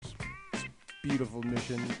beautiful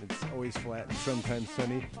mission. It's always flat and sometimes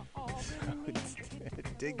sunny. So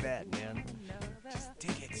dig that, man. Just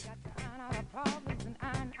dig it.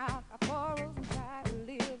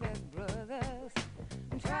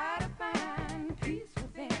 Try to find peace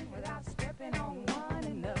within without stepping on one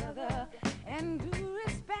another. And do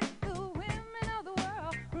respect the women of the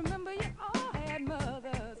world. Remember, you all had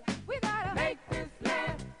mothers. We gotta make this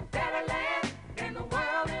land a better land than the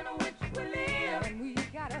world in which we live. And we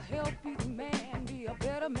gotta help each man be a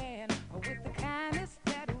better man with the kindness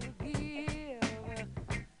that we give.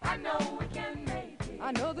 I know we can make it.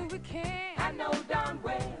 I know that we can. I know darn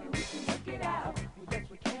well we can work it out. Yes,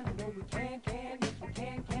 we can. I know we can. Yes, we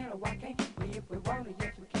can. Oh, why can't we if we want it?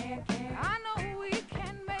 Yes, we can. I know we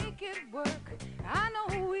can make it work. I know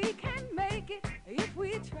we can make it if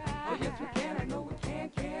we try. Oh, yes, we can. I know we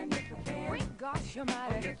can. Yes, we can. Great gosh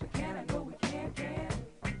almighty. Oh, yes, we can. I know we can.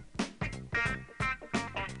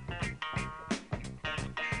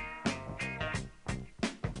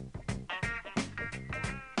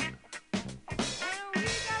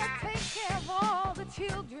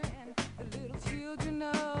 Children, the little children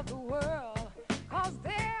of the world, 'cause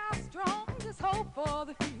they're our strongest hope for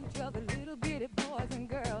the future, the little bitty boys and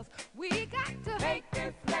girls. We got to make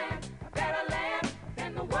this land a better land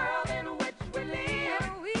than the world in which we live.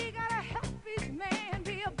 And we gotta help each man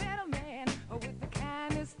be a better man with the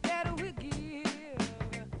kindness that we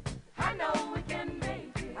give. I know we can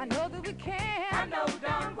make it. I know that we can. I know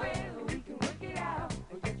darn well we can work it out.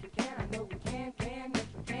 Oh, yes, we can. I know we can. Yes,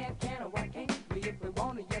 we can. Oh, why can't we if we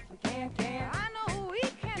want it? Yes, we can. I know we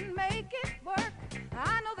can make it work.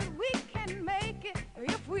 I know that we can make it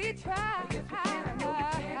if we try. Oh, yes, we can. I know we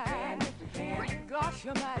can. Yes, we can. Great gosh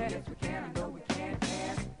almighty. Yes, we can. I know we can.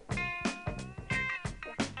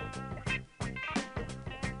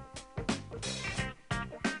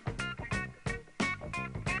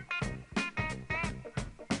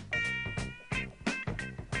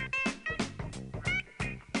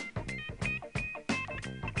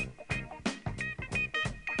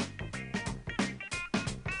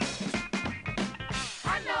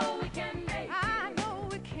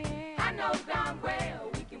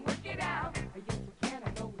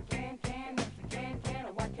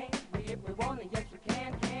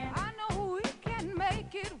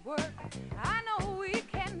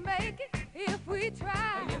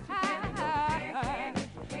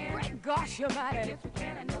 Gosh almighty. Yes, we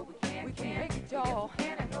can. I know we can. We can make it, y'all.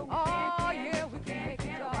 Oh, yeah, we can make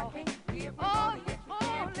it, y'all. Oh,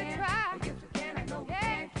 only try. Yes, we can. I know we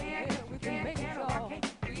can. Yeah, we can make it, y'all.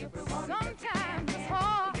 Sometimes it's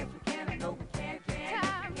hard. Yes, we can. I know we can.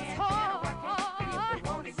 Sometimes it's hard.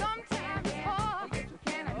 Sometimes it's hard. Yes, we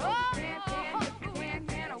can. I know we can. Yes, we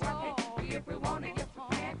can. If we want it, yes, we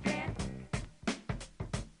can.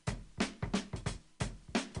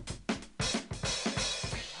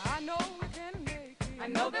 I know we can make it. I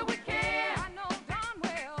know that we can. I know darn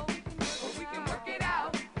well we can work it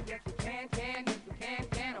out. Yes, we can. Yes, we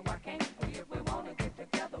can. Oh, why can't we if we want to get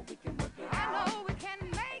together? We can work it out. I know we can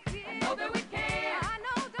make it. I know that we can. I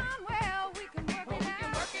know darn well we can work it out. We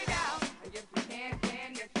can work it out. Yes, we can.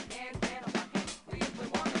 Yes, we can. Oh, why can't we if we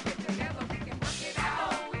want to get together? We can work it out. I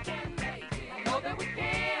know we can make it. I know that we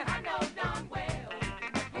can. I know darn well we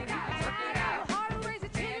can work it out. Work it out. Hard to raise a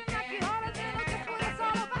chin like you ought to do. That's what it's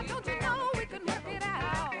all about. Don't you know we can work it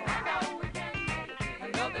out? I know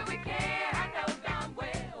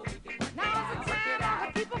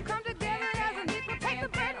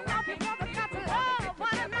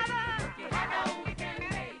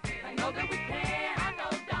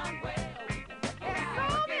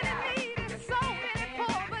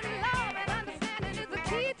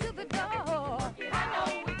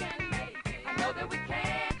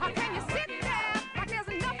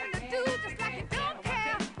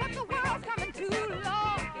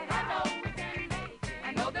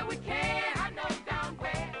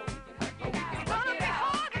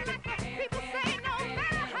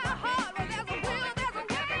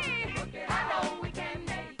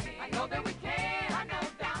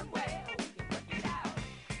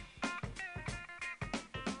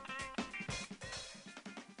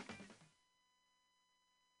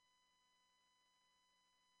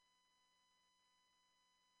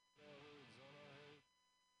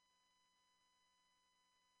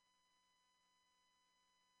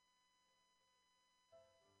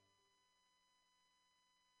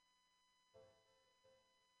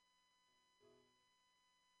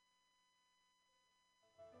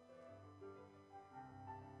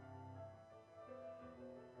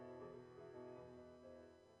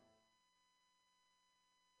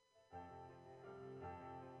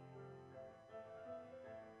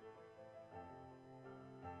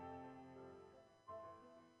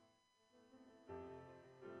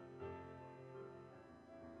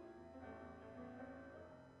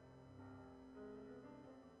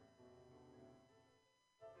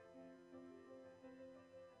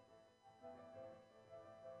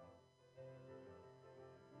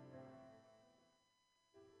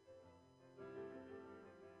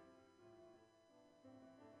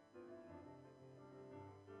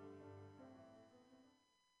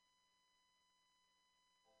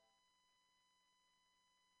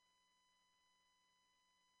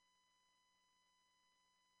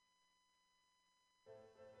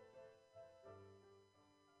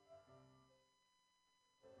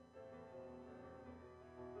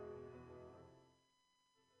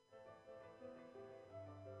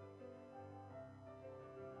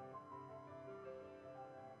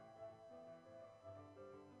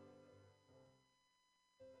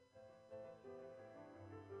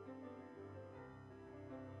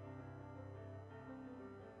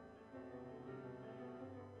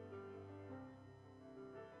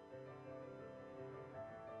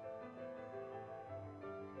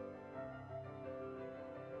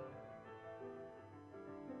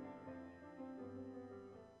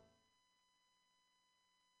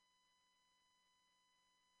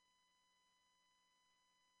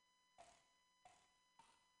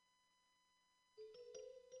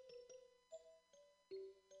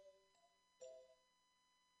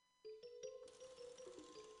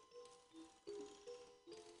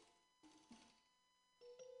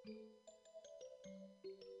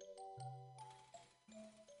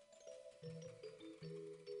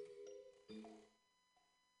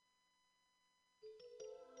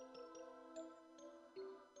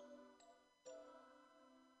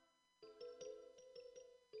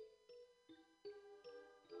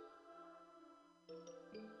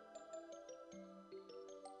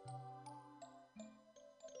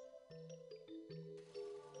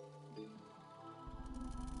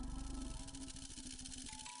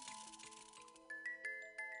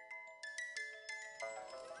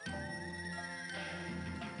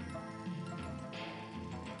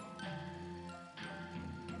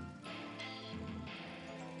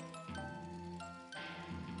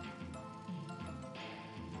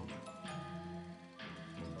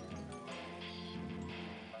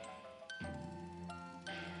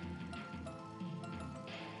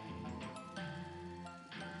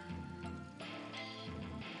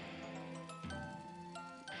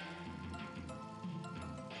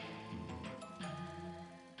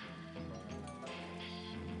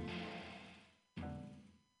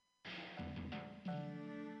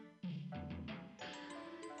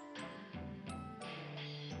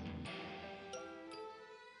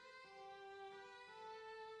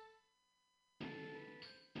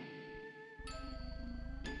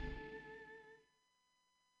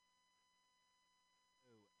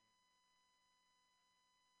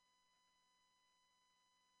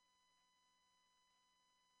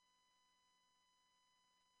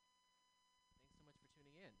Thanks so much for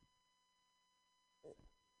tuning in.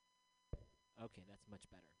 Okay, that's much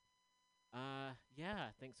better.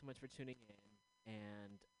 Yeah, thanks so much for tuning in.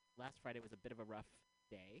 And last Friday was a bit of a rough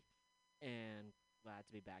day, and glad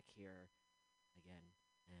to be back here again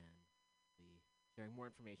and be sharing more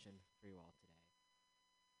information for you all today.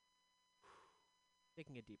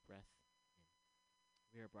 Taking a deep breath in.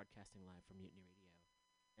 We are broadcasting live from Mutiny Radio,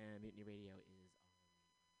 and Mutiny Radio is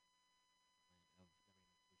on the land of the Raymond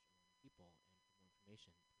people. And for more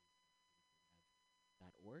information, please visit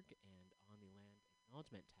weeklyrev.org. And on the land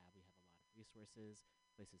acknowledgement tab, we have a lot of resources,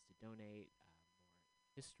 places to donate, more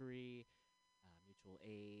history, mutual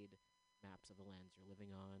aid, maps of the lands you're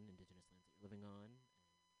living on, indigenous lands that you're living on,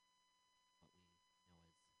 and what we know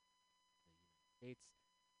as the United States,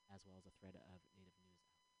 as well as a thread of native news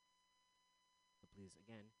outlets. So please,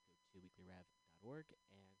 again, go to weeklyrev.org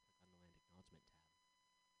and click on the land acknowledgement tab.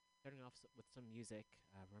 Starting off with some music,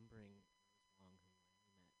 remembering Rose Wong,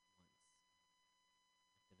 whom I only met once,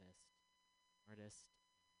 activist, artist,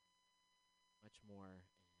 much more, and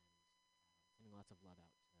sending lots of love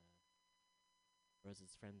out to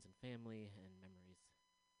Rose's friends and family and memories of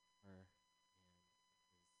her. And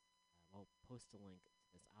I'll post a link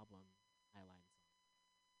to this album, Highline Song,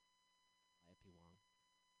 by P. Wong,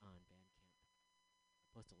 on Bandcamp.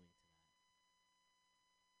 I'll post a link to that.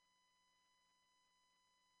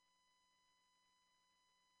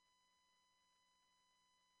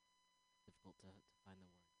 Difficult to find the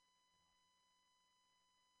words.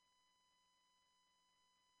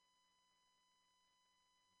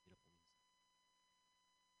 Beautiful music.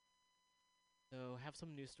 So have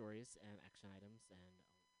some news stories and action items, and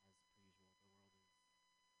as per usual, the world is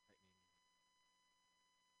frightening.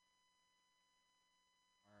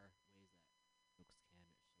 There are ways that folks can show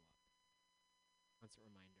up. Constant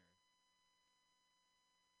reminder.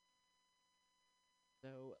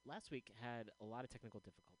 So last week had a lot of technical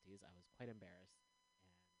difficulties. I was quite embarrassed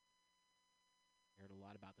and heard a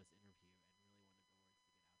lot about this interview and really wanted the words to get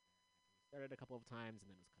out there. And we started a couple of times and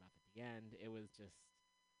then it was cut off at the end. It was just,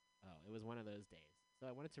 it was one of those days. So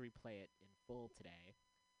I wanted to replay it in full today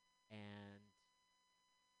and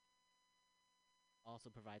also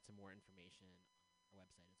provide some more information on our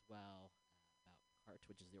website as well about CART,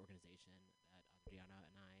 which is the organization that Adriana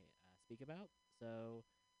and I speak about. So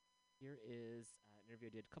here is an interview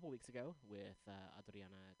I did a couple weeks ago with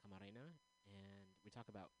Adriana Camarena, and we talk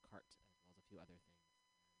about CART as well as a few other things.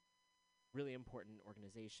 Really important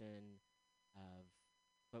organization of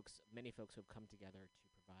folks, many folks who have come together to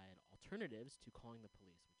provide alternatives to calling the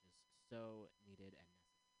police, which is so needed and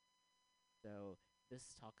necessary. So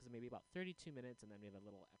this talk is maybe about 32 minutes, and then we have a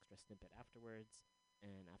little extra snippet afterwards.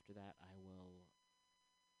 And after that, I will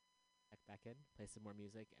check back in, play some more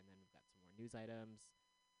music, and then we've got some more news items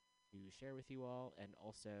to share with you all. And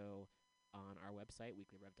also on our website,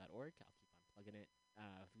 weeklyrev.org, I'll keep on plugging it.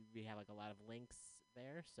 We have like a lot of links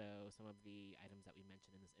there. So some of the items that we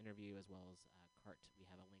mentioned in this interview, as well as CART, we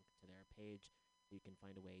have a link to their page so you can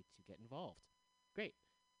find a way to get involved. Great.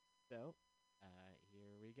 So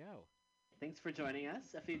here we go. Thanks for joining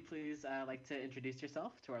us. If you'd please like to introduce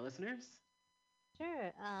yourself to our listeners.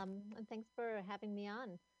 Sure. And thanks for having me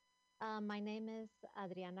on. My name is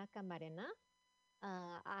Adriana Camarena.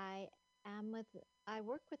 I am with, I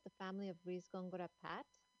work with the family of Luis Góngora Pat,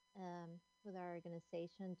 with our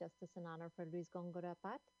organization Justice and Honor for Luis Góngora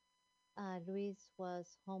Pat. Luis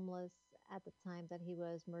was homeless at the time that he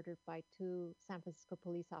was murdered by two San Francisco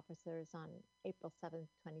police officers on April 7th,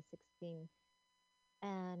 2016.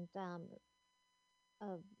 And a,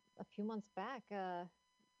 a few months back,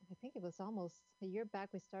 I think it was almost a year back,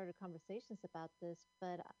 we started conversations about this,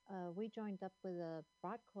 but we joined up with a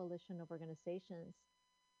broad coalition of organizations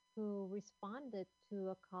who responded to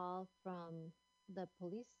a call from the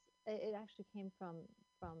police. It actually came from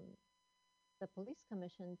the police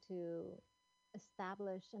commission to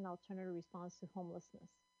establish an alternative response to homelessness.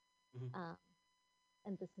 Mhm.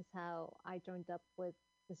 And this is how I joined up with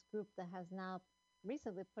this group that has now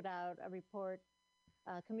recently put out a report,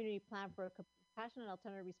 community plan for a compassionate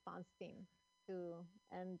alternative response team to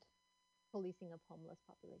end policing of homeless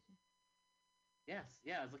population. Yes,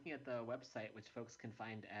 yeah. I was looking at the website, which folks can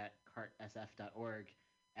find at cartsf.org,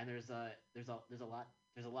 and there's a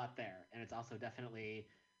lot there, and it's also definitely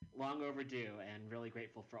long overdue, and really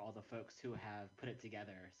grateful for all the folks who have put it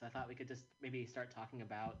together. So I thought we could just maybe start talking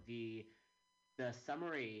about the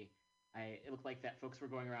summary. It looked like that folks were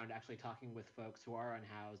going around actually talking with folks who are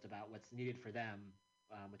unhoused about what's needed for them,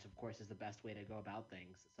 which of course is the best way to go about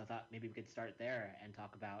things. So I thought maybe we could start there and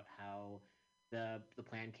talk about how the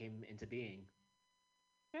plan came into being.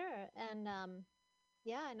 Sure. And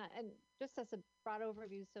yeah, and just as a broad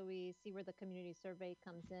overview, so we see where the community survey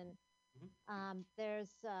comes in. Hmm.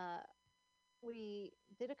 We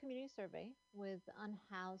did a community survey with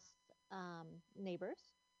unhoused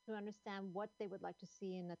neighbors to understand what they would like to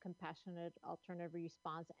see in a compassionate alternative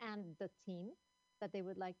response and the team that they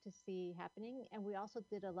would like to see happening. And we also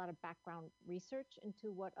did a lot of background research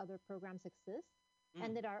into what other programs exist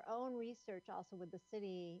and did our own research also with the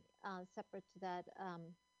city, separate to that,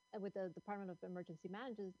 with the Department of Emergency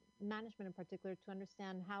Management in particular, to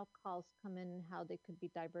understand how calls come in, how they could be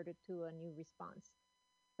diverted to a new response.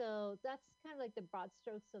 So that's kind of like the broad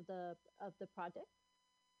strokes of the project.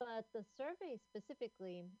 But the survey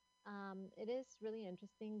specifically, it is really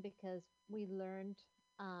interesting because we learned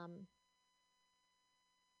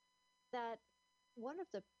that one of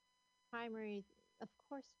the primary, of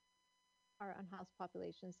course, our unhoused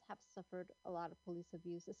populations have suffered a lot of police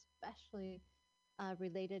abuse, especially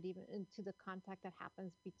related even to the contact that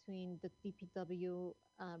happens between the DPW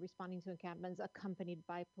responding to encampments accompanied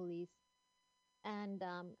by police, and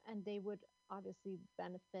they would obviously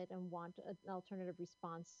benefit and want an alternative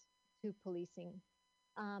response to policing.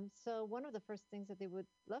 So one of the first things that they would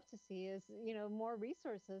love to see is, more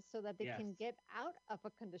resources so that they Yes. can get out of a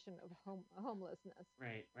condition of homelessness,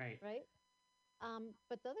 Right, right. right?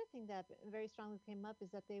 But the other thing that very strongly came up is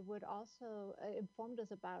that they would also informed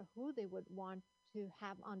us about who they would want to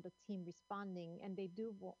have on the team responding, and they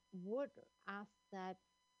would ask that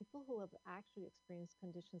people who have actually experienced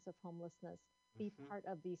conditions of homelessness be Hmm. part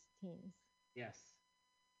of these teams. Yes.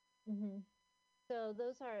 Hmm. So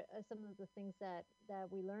those are some of the things that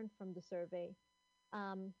we learned from the survey,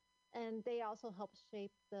 um, and they also help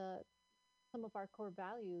shape some of our core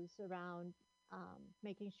values around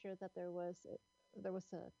making sure that there was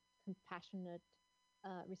a compassionate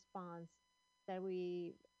response, that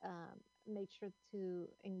we made sure to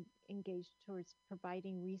engage towards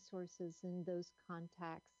providing resources in those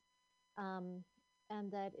contacts, um,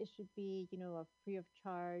 and that it should be, a free of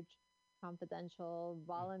charge, confidential, Hmm.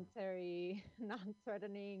 voluntary,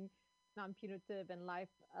 non-threatening, non-punitive, and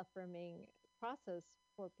life-affirming process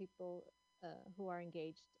for people who are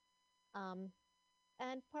engaged. Um,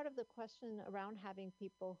 and part of the question around having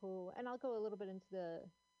people who, and I'll go a little bit into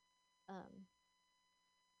um,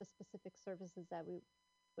 the specific services that we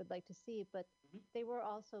would like to see, but Hmm. they were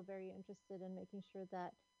also very interested in making sure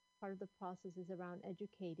that part of the process is around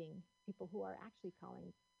educating people who are actually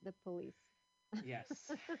calling the police. Yes.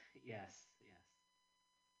 Yes. Yes.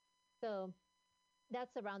 So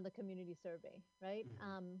that's around the community survey, right?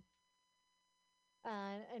 Hmm.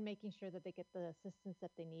 And making sure that they get the assistance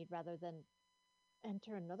that they need rather than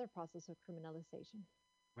enter another process of criminalization.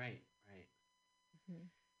 Right, right. Mhm.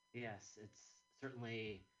 Yes, it's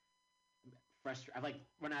certainly frustrating. I've like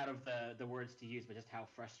run out of the words to use, but just how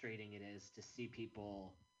frustrating it is to see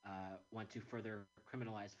people want to further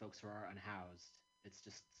criminalize folks who are unhoused. It's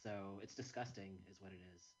just it's disgusting, is what it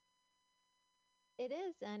is. It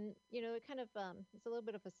is, and it kind of it's a little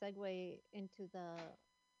bit of a segue into the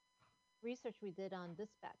research we did on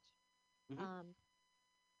dispatch, Hmm. um,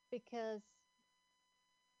 because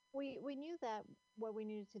we knew that what we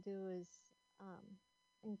needed to do is um,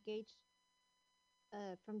 engage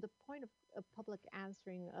from the point of public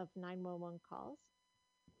answering of 911 calls,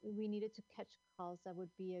 we needed to catch calls that would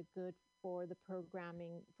be a good for the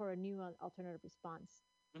programming for a new alternative response.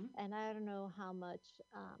 Hmm. And I don't know how much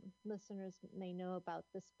listeners may know about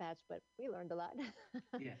dispatch, but we learned a lot.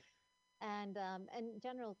 Yeah. And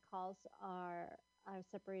general calls are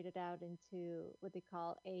separated out into what they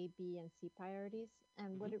call A, B, and C priorities.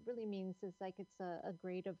 And what Hmm. it really means is like it's a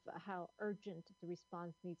grade of how urgent the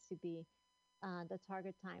response needs to be. The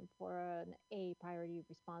target time for an A priority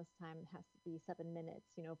response time has to be 7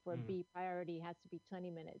 minutes. For a Mm. B priority has to be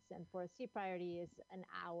 20 minutes, and for a C priority is an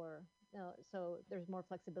hour. So there's more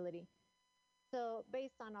flexibility. So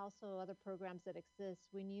based on also other programs that exist,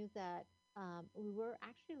 we knew that we were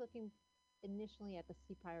actually looking initially at the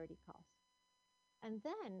C priority calls. And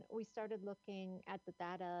then we started looking at the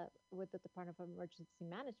data with the Department of Emergency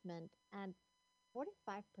Management, and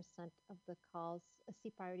 45% of the calls, C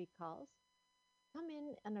priority calls, come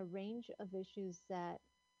in a range of issues that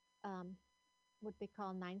what they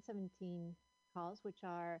call 917 calls, which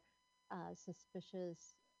are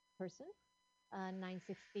suspicious person,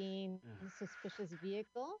 916 Ugh. suspicious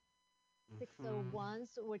vehicle, Mhm.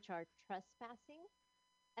 601s, which are trespassing,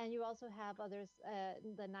 and you also have others,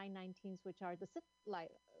 the 919s, which are the SIP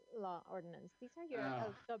law ordinance. These are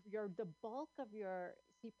Oh. the bulk of your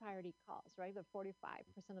C priority calls, right? The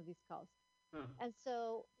 45% of these calls. Huh. And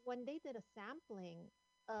so when they did a sampling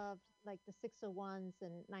of like the 601s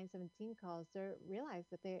and 917 calls, they realized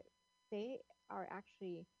that they are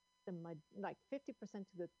actually like 50%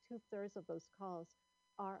 to the two-thirds of those calls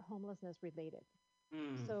are homelessness related.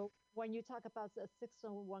 Mm. So when you talk about a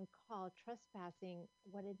 601 call trespassing,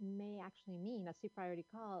 what it may actually mean, a C priority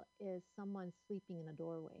call, is someone sleeping in a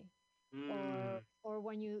doorway. Mm. Or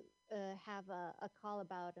when you have a call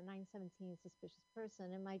about a 917 suspicious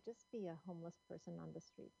person, it might just be a homeless person on the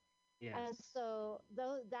street. And Yes. so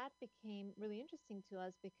though that became really interesting to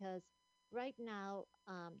us because right now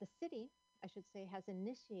the city, I should say, has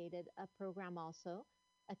initiated a program also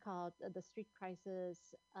called the Street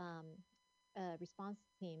Crisis Response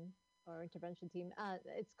Team or Intervention Team.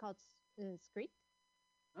 It's called SCREET.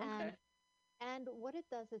 And Okay. what it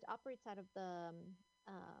does, um, it operates out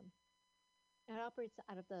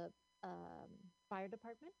of the fire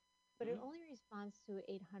department, but it Mhm. only responds to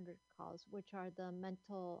 800 calls, which are the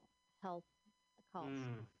mental health calls.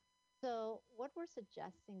 Mm. So, what we're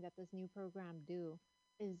suggesting that this new program do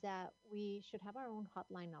is that we should have our own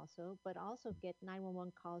hotline also, but also get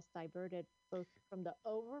 911 calls diverted both from the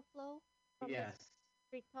overflow from the Yes.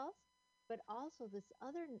 street calls, but also this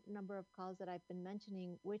other number of calls that I've been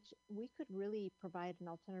mentioning, which we could really provide an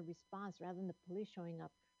alternative response rather than the police showing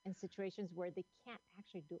up in situations where they can't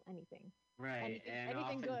actually do anything, Right.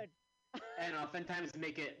 anything good. And oftentimes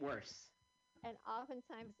make it worse. And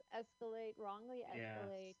oftentimes escalate, wrongly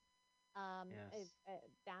escalate, Yes. Yes.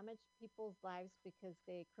 damage people's lives because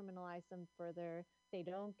they criminalize them further. They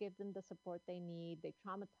don't give them the support they need. They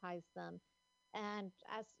traumatize them. And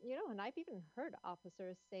as you know, and I've even heard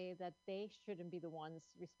officers say that they shouldn't be the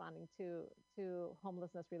ones responding to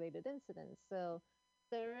homelessness related incidents. So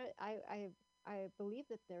I believe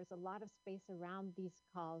that there's a lot of space around these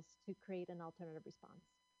calls to create an alternative response.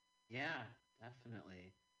 Yeah.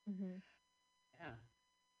 Definitely. Hmm. Yeah.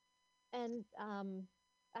 And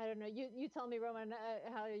I don't know. You tell me, Roman,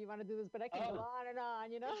 how you want to do this, but I can go Oh. on and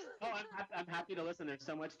on. You know. Oh, I'm happy to listen. There's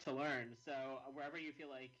so much to learn. So wherever you feel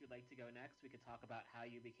like you'd like to go next, we could talk about how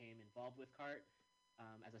you became involved with CART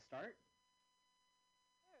as a start.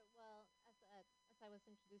 Sure. Well, as I was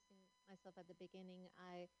introducing myself at the beginning,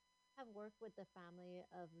 I have worked with the family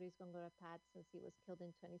of Luis Gongora Pat since he was killed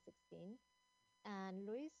in 2016. And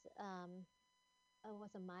Luis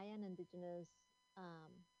was a Mayan indigenous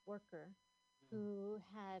worker Mm. who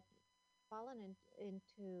had fallen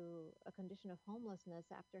into a condition of homelessness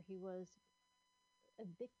after he was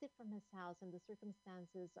evicted from his house, and the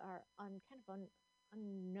circumstances are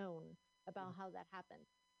unknown Mhm. about how that happened.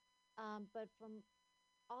 But from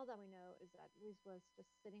all that we know is that Luis was just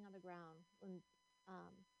sitting on the ground when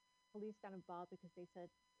um, police got involved because they said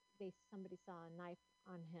somebody saw a knife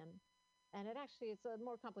on him, and it's a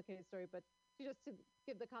more complicated story, but just to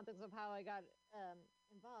give the context of how I got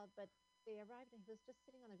involved. But they arrived and he was just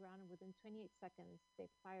sitting on the ground, and within 28 seconds, they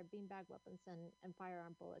fired beanbag weapons and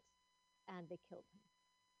firearm bullets, and they killed him.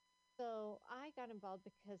 So I got involved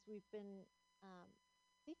because we've been um,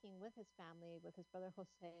 speaking with his family, with his brother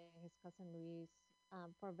Jose, his cousin Luis,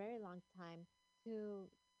 for a very long time to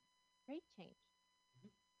create change. Mhm.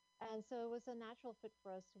 And so it was a natural fit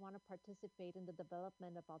for us to want to participate in the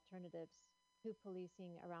development of alternatives to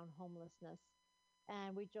policing around homelessness.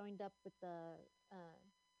 And we joined up with the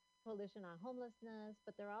Coalition on Homelessness,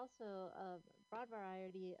 but there are also a broad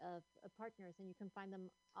variety of partners, and you can find them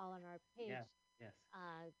all on our page. Yeah. Yes.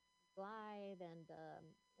 Glide and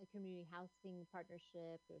a community housing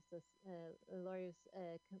partnership. There's this Lawyers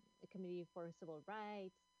Committee for Civil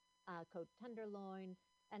Rights, Code Tenderloin,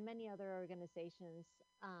 and many other organizations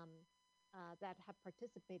um, that have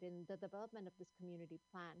participated in the development of this community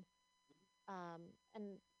plan.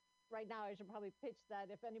 And right now, I should probably pitch that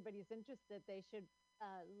if anybody's interested, they should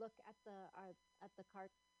look at the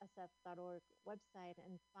cartsf.org website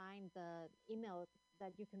and find the email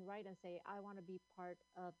that you can write and say, I want to be part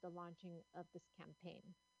of the launching of this campaign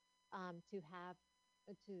to have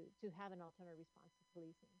an alternative response to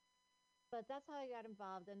policing. But that's how I got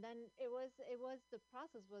involved, and then it was the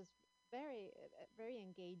process was very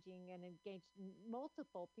engaging and engaged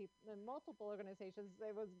multiple people, multiple organizations.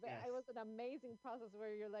 Yes. It was an amazing process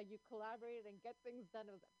where you're like you collaborate and get things done.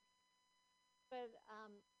 It was but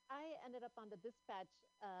I ended up on the dispatch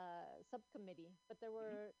subcommittee, but there Mhm.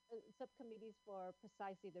 were subcommittees for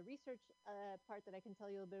precisely the research part that I can tell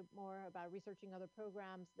you a bit more about researching other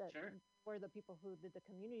programs that Sure. were the people who did the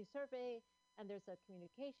community survey. And there's a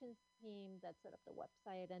communications team that set up the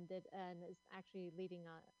website and is actually leading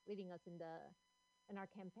us in our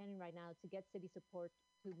campaign right now to get city support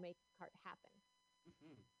to make CART happen.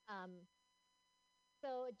 Mhm. Um,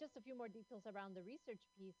 so just a few more details around the research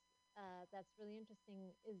piece that's really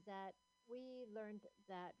interesting is that we learned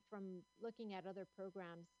that from looking at other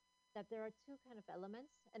programs that there are two kind of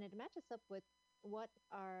elements, and it matches up with what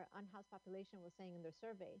our unhoused population was saying in their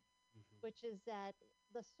survey, Mhm. which is that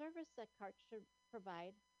the service that CART should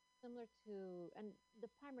provide, similar to, and the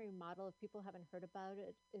primary model, if people haven't heard about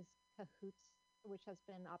it, is Cahoots, which has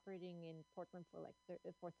been operating in Portland for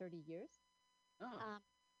for 30 years. Oh. Um,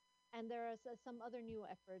 and there are some other new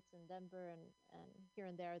efforts in Denver and here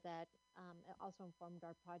and there that also informed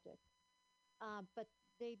our project. But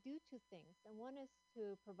they do two things. And one is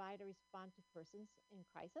to provide a response to persons in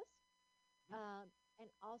crisis Mhm.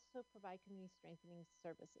 and also provide community strengthening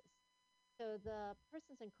services. So the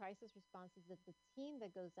persons in crisis response is that the team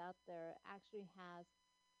that goes out there actually has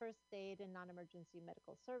first aid and non-emergency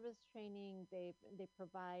medical service training. They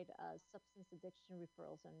provide substance addiction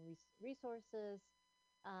referrals and resources.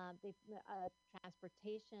 They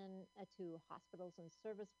transportation to hospitals and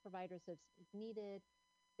service providers if needed.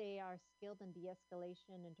 They are skilled in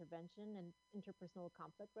de-escalation, intervention, and interpersonal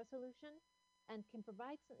conflict resolution, and can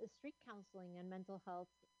provide street counseling and mental health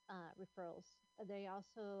referrals. They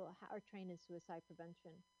also are trained in suicide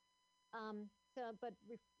prevention. But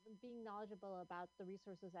being knowledgeable about the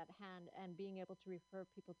resources at hand and being able to refer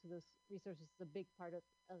people to those resources is a big part of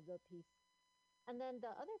the piece. And then the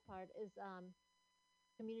other part is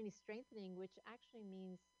community strengthening, which actually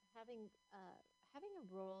means having having a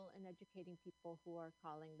role in educating people who are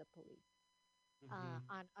calling the police Mhm.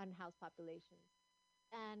 on unhoused populations.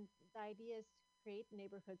 And the idea is to create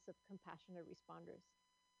neighborhoods of compassionate responders.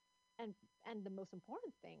 And and the most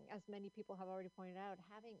important thing, as many people have already pointed out,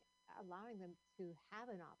 allowing them to have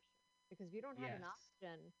an option. Because if you don't have an Yes.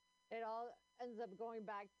 option, it all ends up going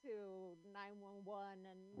back to 911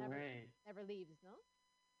 and Right. never leaves, no?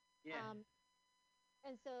 Yeah. Um,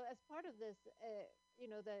 and so, as part of this,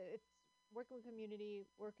 it's working with community,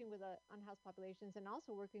 working with unhoused populations, and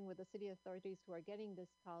also working with the city authorities who are getting this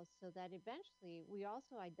calls, so that eventually we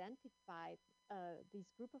also identify these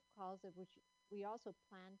group of calls of which we also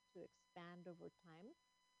plan to expand over time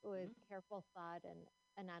with Mhm. careful thought and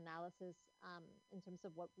analysis in terms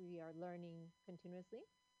of what we are learning continuously.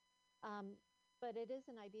 Um, but it is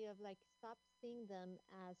an idea of like stop seeing them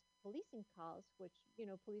as policing calls, which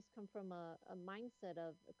police come from a mindset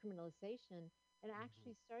of criminalization, and Mhm.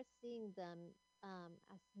 actually start seeing them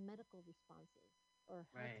as medical responses or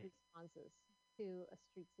health Right. responses to a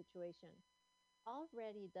street situation.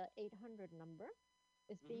 Already, the 800 number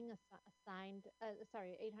is Mhm. being assigned.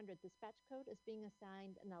 Sorry, 800 dispatch code is being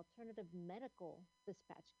assigned an alternative medical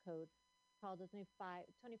dispatch code called the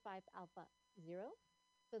 25 Alpha Zero,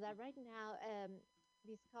 so that right now,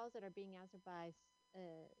 these calls that are being answered by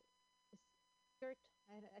uh, Skirt,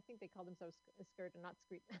 I think they call themselves Skirt and not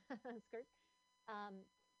Screet, Skirt, um,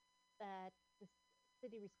 that the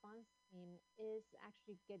city response team is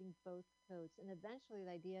actually getting both codes. And eventually,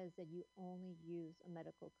 the idea is that you only use a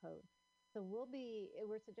medical code. So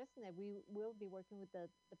we're suggesting that we will be working with the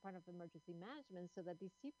Department of Emergency Management so that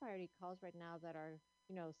these C priority calls right now that are,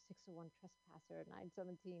 601 trespasser,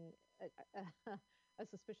 917 a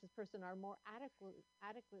suspicious person are more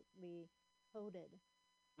adequately coded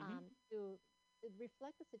Mhm. to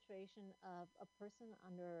reflect the situation of a person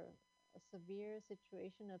under a severe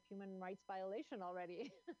situation of human rights violation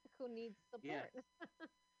already who needs Yeah. support.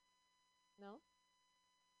 No.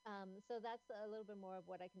 So that's a little bit more of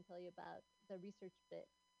what I can tell you about the research bit.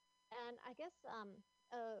 And I guess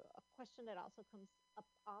a question that also comes up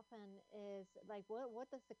often is like, what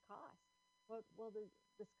does it cost? What will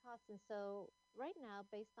this cost? And so right now,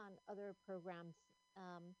 based on other programs,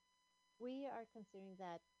 um, we are considering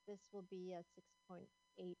that this will be a $6.8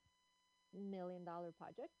 million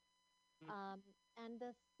project. Mm. Um, and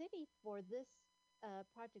the city for this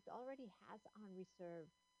project already has on reserve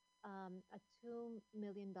a $2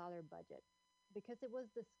 million budget because it was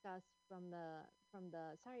discussed from the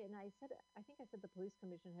sorry, and I think I said the police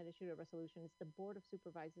commission had issued a resolution. It's the board of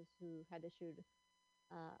supervisors who had issued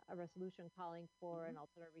a resolution calling for Mm-hmm. an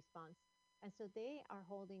alternate response. And so they are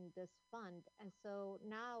holding this fund. And so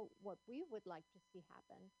now what we would like to see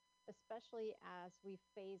happen, especially as we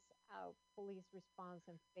phase out police response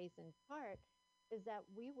and phase in part, is that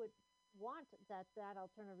we would want that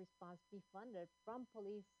alternative response be funded from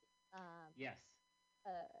police um, Yes,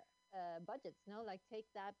 budgets. No, like take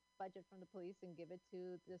that budget from the police and give it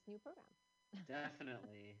to this new program.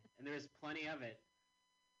 definitely. And there's plenty of it.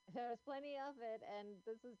 There's plenty of it, and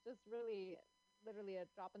this is just really, literally a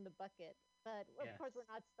drop in the bucket. But of Yes. course, we're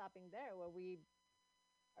not stopping there. Where we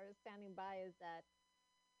are standing by is that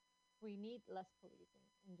we need less policing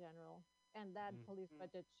in general, and that police Mm-hmm.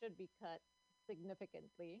 budget should be cut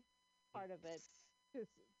significantly. Part of it Yes.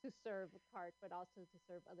 to serve CART, but also to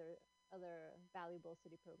serve other valuable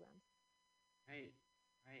city programs. Right.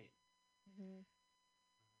 Right. Hmm.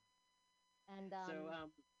 And So, yeah,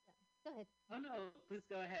 go ahead. oh no, please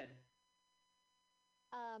go ahead.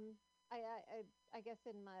 Um, I guess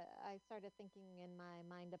I started thinking in my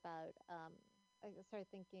mind about I started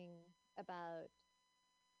thinking about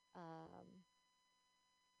um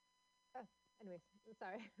oh, anyways,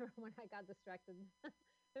 sorry when I got distracted.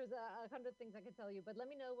 There's a hundred things I could tell you, but let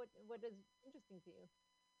me know what is interesting to you.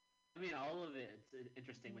 I mean, all of it's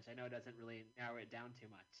interesting, Mhm. which I know doesn't really narrow it down too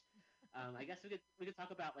much. I guess we could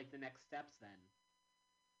talk about like the next steps then.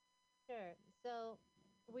 Sure. So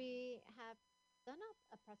we have done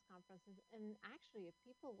a press conference, and actually, if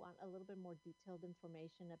people want a little bit more detailed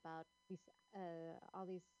information about these all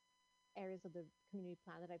these areas of the community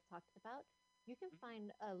plan that I've talked about, you can Mhm.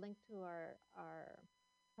 find a link to our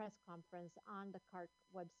press conference on the CART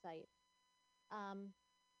website. Um,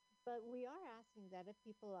 but we are asking that if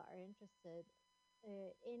people are interested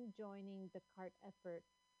in joining the CART effort,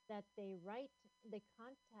 that they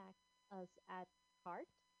contact us at CART,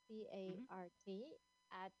 Mhm. CART,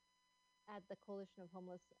 at the Coalition of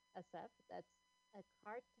Homeless SF. That's a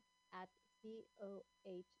CART at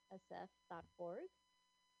cohsf.org.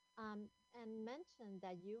 And mention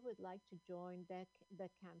that you would like to join the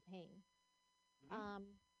campaign. Mhm.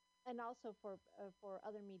 Um, and also for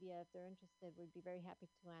other media, if they're interested, we'd be very happy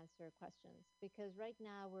to answer questions because right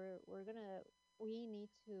now we need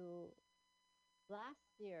to.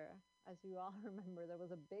 Last year, as you all remember, there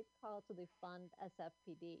was a big call to defund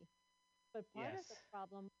SFPD, but part of Yes. the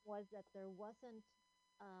problem was that there wasn't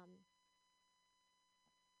um,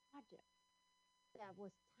 project that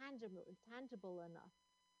was tangible enough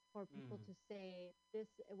for people Mm. to say this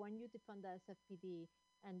when you defund the SFPD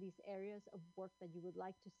and these areas of work that you would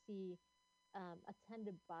like to see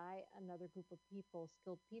attended by another group of people,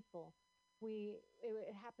 skilled people.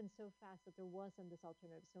 It happened so fast that there wasn't this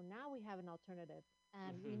alternative. So now we have an alternative,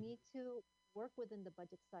 and we Mhm. need to work within the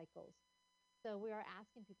budget cycles. So we are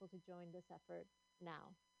asking people to join this effort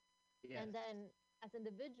now. Yes. And then, as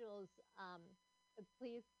individuals,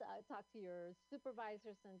 please talk to your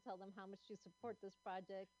supervisors and tell them how much you support this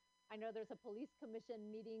project. I know there's a police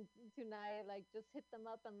commission meeting tonight. Like, just hit them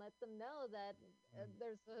up and let them know that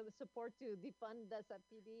there's support to defund the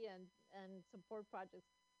SFPD and support projects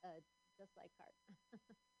just like CART.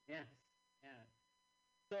 Yes. Yeah.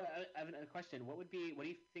 So I have a question. What do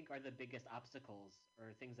you think are the biggest obstacles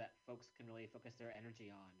or things that folks can really focus their energy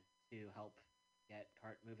on to help get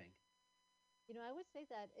CART moving? I would say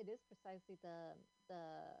that it is precisely the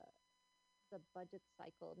the budget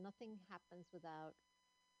cycle. Nothing happens without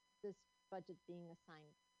this budget being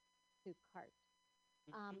assigned to CART.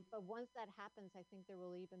 Mhm. But once that happens, I think there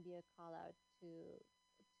will even be a call out to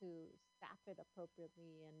staff it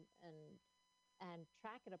appropriately and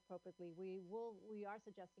track it appropriately. We are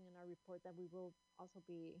suggesting in our report that we will also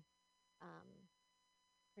be um,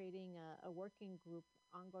 creating a working group,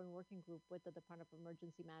 ongoing working group with the Department of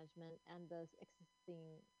Emergency Management and the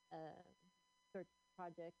existing CERT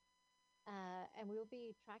project. And we'll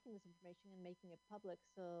be tracking this information and making it public.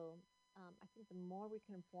 So I think the more we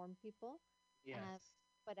can inform people, Yes. uh,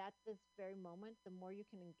 but at this very moment, the more you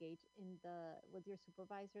can engage in the with your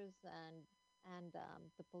supervisors and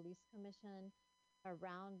the police commission,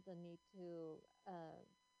 around the need to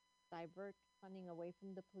divert funding away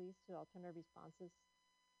from the police to alternative responses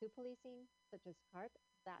to policing, such as CART.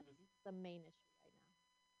 That's Hmm. the main issue right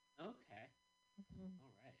Okay. now. Mhm.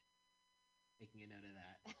 All right. Making a note of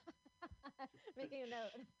that. Making a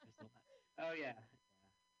note. There's a lot. Oh yeah.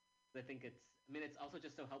 I think I mean, it's also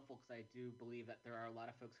just so helpful because I do believe that there are a lot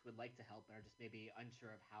of folks who would like to help but are just maybe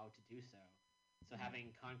unsure of how to do so. So Mhm.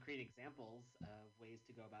 having concrete examples of ways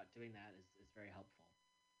to go about doing that is very helpful.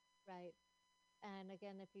 Right. And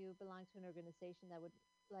again, if you belong to an organization that would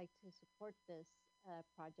like to support this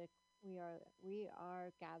project, we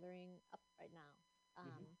are gathering up right now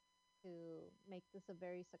Hmm. to make this a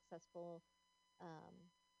very successful um,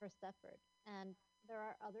 first effort. And there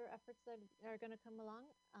are other efforts that are going to come along.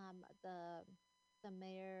 The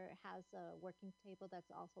mayor has a working table that's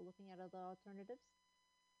also looking at other alternatives.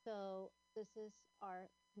 So this is our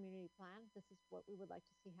community plan. This is what we would like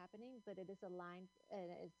to see happening, but it is aligned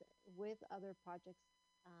and is with other projects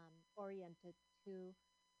oriented to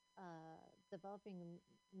developing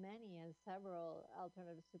many and several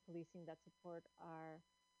alternatives to policing that support our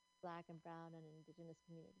Black and Brown and Indigenous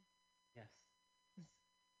community. Yes.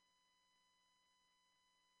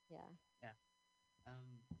 Yeah. Yeah.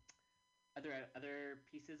 Um, are there other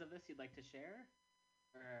pieces of this you'd like to share,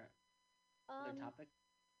 or other Um, topics?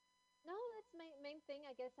 no, that's my main thing.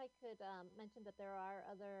 I guess I could mention that there are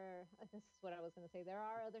other. This is what I was going to say. There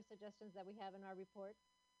are other suggestions that we have in our report.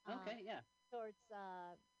 Um, Okay. Yeah. towards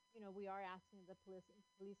we are asking the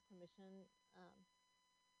police commission um,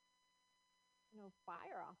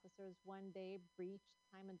 fire officers when they breach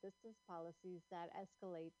time and distance policies that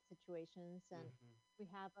escalate situations. And Hmm. we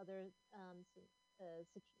have other,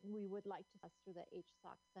 we would like to pass through the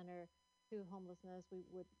HSOC Center to homelessness.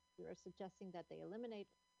 We are suggesting that they eliminate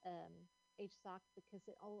um, HSOC because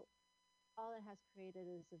all it has created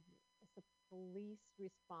is a police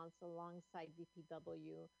response alongside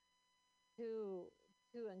DPW to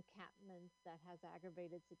encampments that has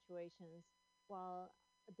aggravated situations while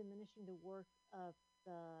diminishing the work of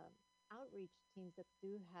the outreach teams that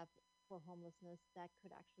do have for homelessness that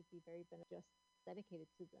could actually be very beneficial, just dedicated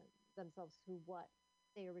to themselves to what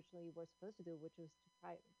they originally were supposed to do, which was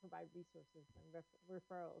to provide resources and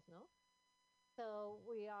referrals. No, so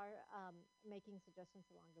we are making suggestions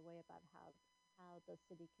along the way about how the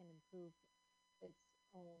city can improve its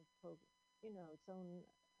own its own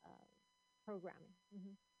uh, programming.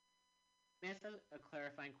 May I ask a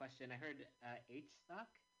clarifying question? I heard HSOC.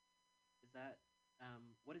 Is that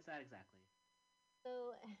what is that exactly?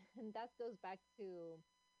 So, and that goes back to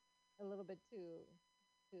a little bit to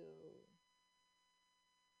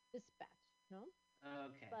dispatch, no?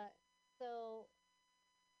 Okay. But so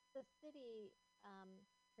the city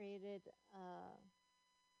created a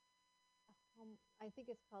home. I think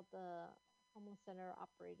it's called the Homeless Center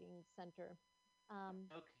Operating Center, um,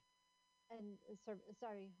 Okay. and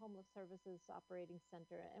sorry, Homeless Services Operating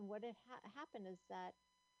Center. And what it happened is that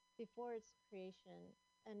before its creation,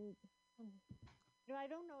 and um, I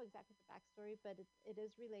don't know exactly the backstory, but it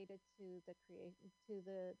is related to the creation to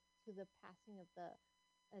the passing of the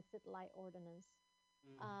sit light ordinance,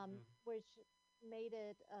 Mm-hmm. which made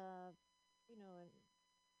it an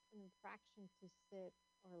infraction to sit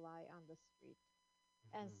or lie on the street.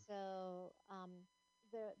 And Mm-hmm. so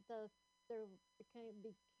the there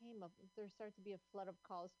there started to be a flood of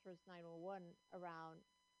calls towards 911 around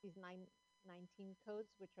these 919 codes,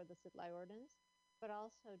 which are the sit lie ordinance, but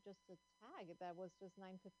also just a tag that was just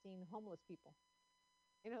 915 homeless people.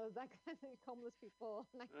 That kind of homeless people,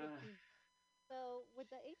 Uh, 915. So with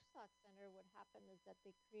the HSOC Center, what happened is that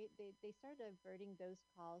they started diverting those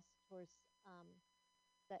calls towards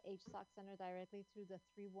the HSOC Center directly through the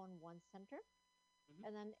 311 Center. mhm.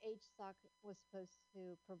 And then HSOC was supposed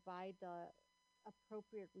to provide the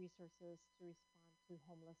appropriate resources to respond to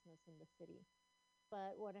homelessness in the city.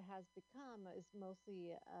 But what it has become is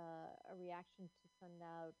mostly a reaction to send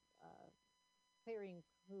out clearing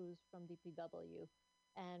crews from DPW,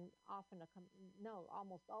 and often no,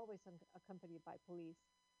 almost always accompanied by police.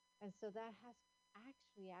 And so that has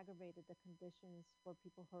actually aggravated the conditions for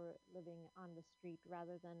people who are living on the street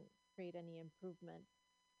rather than create any improvement.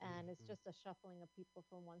 And it's Mhm. just a shuffling of people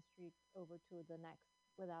from one street over to the next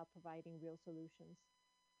without providing real solutions.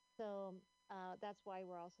 So that's why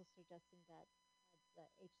we're also suggesting that the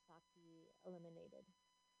HSOC be eliminated.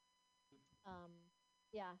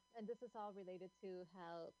 Yeah, and this is all related to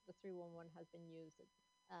how the 311 has been used.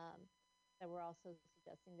 Um, that we're also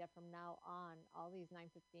suggesting that from now on, all these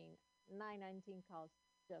 919 calls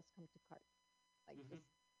just come to CART. Like, Mhm. just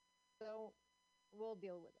don't, we'll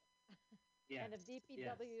deal with it. Yes. And if Yes.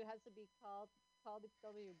 DPW has to be called, call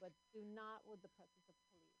DPW, but do not with the presence of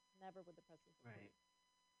police. Never with the presence of Right. police.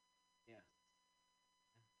 Yes.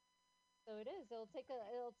 So it is. It'll take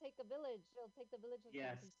a village. It'll take the village of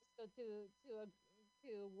San Yes. Francisco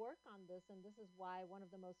to work on this, and this is why one of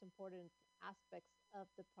the most important aspects of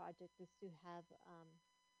the project is to have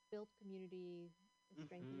built community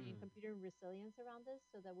strengthening and Mm-hmm. computer resilience around this,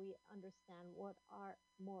 so that we understand what are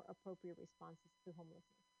more appropriate responses to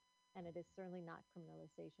homelessness. And it is certainly not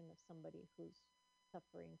criminalization of somebody who's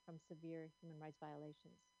suffering from severe human rights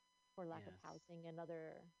violations for lack of Yes. housing and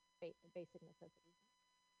other basic necessities.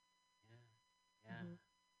 Yeah. Yeah. Hmm.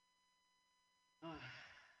 Ah.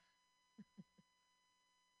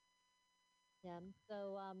 Yeah.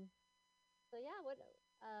 So yeah. What?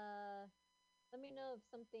 Uh, Let me know if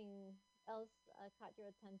something else caught your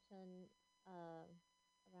attention uh,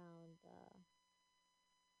 around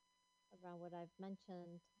around what I've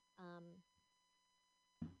mentioned. Um,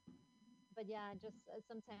 but yeah, just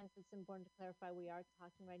sometimes it's important to clarify we are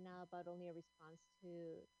talking right now about only a response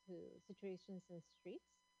to situations in streets.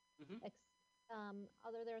 Mm-hmm.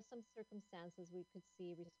 Although there are some circumstances we could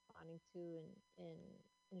see responding to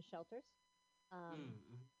in shelters. Um,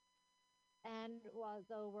 Mm-hmm. and while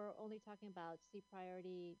though we're only talking about C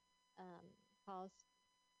priority um, calls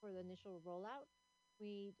for the initial rollout,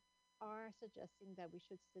 we are suggesting that we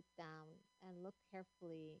should sit down and look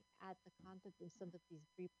carefully at the content of some of these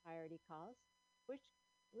pre-priority calls,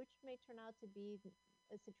 which may turn out to be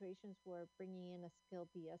situations where bringing in a skilled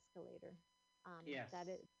de-escalator Yes. that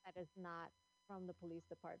is not from the police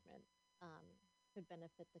department um, could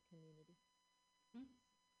benefit the community.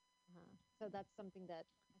 Mhm. So that's something that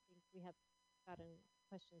I think we have gotten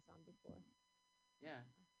questions on before. Yeah.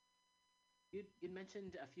 You'd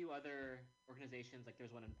mentioned a few other organizations, like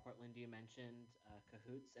there's one in Portland you mentioned,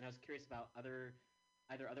 Cahoots, and I was curious about either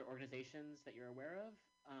other organizations that you're aware of,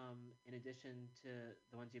 in addition to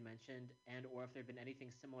the ones you mentioned, and or if there'd been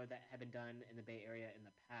anything similar that had been done in the Bay Area in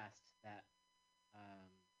the past that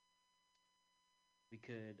um, we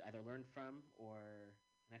could either learn from or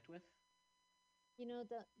connect with.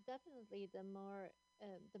 The definitely the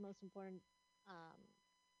most important um,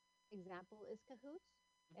 example is Cahoots,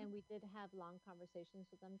 Mm-hmm. and we did have long conversations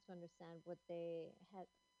with them to understand what they had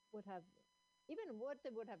would have even what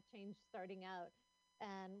they would have changed starting out.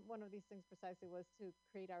 And one of these things precisely was to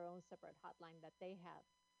create our own separate hotline that they have,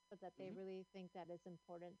 but that they Mm-hmm. really think that is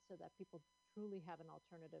important so that people truly have an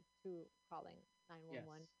alternative to calling Yes.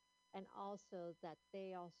 911, and also that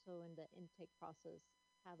they also in the intake process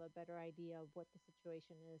have a better idea of what the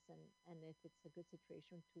situation is, and if it's a good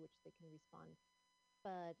situation to which they can respond.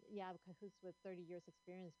 But yeah, Cahoots with 30 years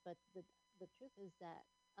experience. But the truth is that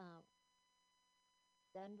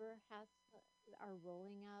Denver has are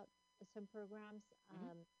rolling out some programs,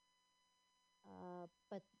 Mm-hmm.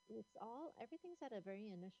 but it's all everything's at a very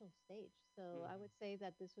initial stage. So I Mm-hmm. would say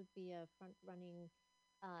that this would be a front running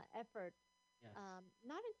effort. Yes.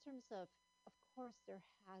 Not in terms of course, there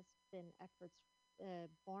has been efforts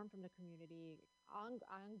born from the community,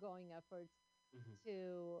 ongoing efforts Mm-hmm.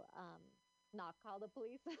 to not call the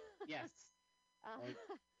police. Yes. uh, Right.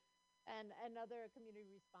 and other community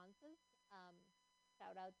responses. Um,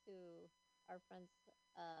 Shout out to our friends,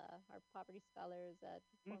 our poverty scholars at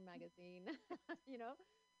Poor Mm-hmm. Magazine. you know,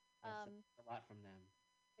 Yes. um, A lot from them.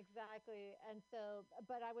 exactly. And so,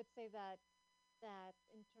 but I would say that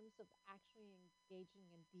in terms of actually engaging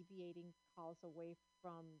and deviating calls away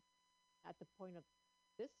from at the point of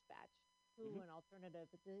dispatch Mm-hmm. to an alternative,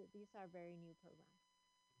 these are very new programs.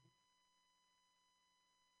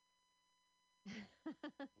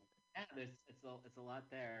 Yeah, it's a lot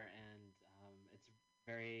there, and it's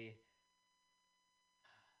very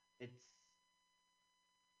it's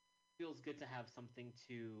feels good to have something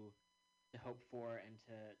to hope for and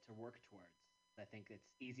to work towards. I think it's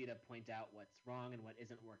easy to point out what's wrong and what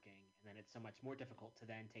isn't working, and then it's so much more difficult to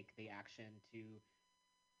then take the action to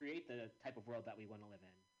create the type of world that we want to live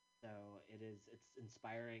in. So it's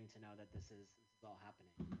inspiring to know that this is all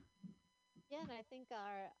happening. Yeah, and I think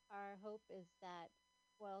our hope is that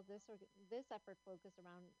well, this effort focused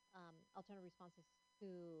around alternative responses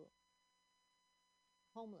to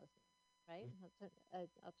homelessness, right?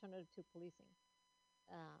 Mhm. Alternative to policing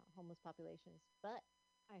homeless populations. But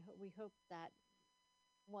we hope that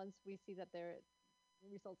once we see that their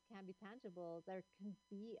results can be tangible, there can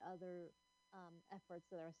be other efforts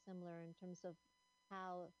that are similar in terms of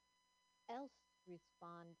how else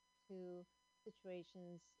respond to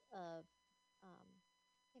situations of um,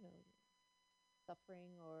 you know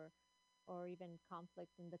suffering or even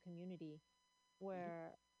conflict in the community Mhm.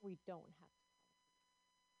 where we don't have to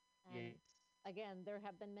call. And Yes. again, there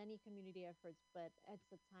have been many community efforts, but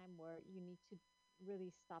it's a time where you need to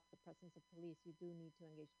really stop the presence of police. You do need to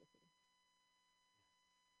engage the city.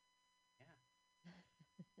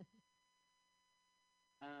 Yeah.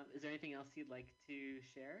 Is there anything else you'd like to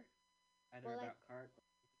share, either Well, about CART?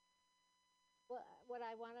 well, what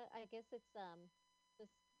I want to, I guess it's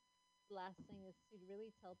just last thing is to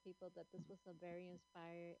really tell people that this was a very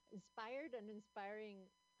inspired and inspiring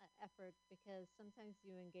effort, because sometimes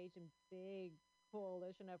you engage in big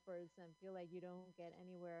coalition efforts and feel like you don't get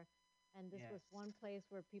anywhere. And this was Yes. one place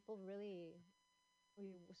where people really,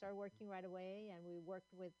 we started working right away, and we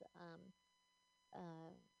worked with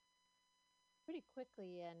uh, pretty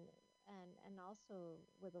quickly, and also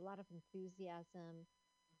with a lot of enthusiasm,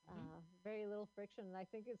 Hmm. very little friction. And I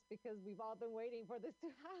think it's because we've all been waiting for this to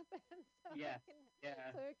happen, Yes.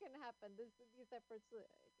 Yeah. so it can happen. These efforts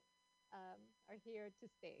are here to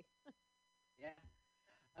stay. Yeah.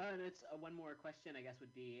 And it's one more question, I guess,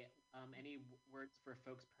 would be any words for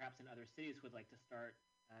folks perhaps in other cities who would like to start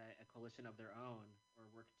a coalition of their own or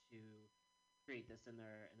work to create this in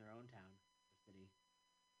their own town or city.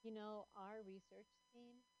 You know, our research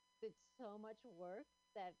team did so much work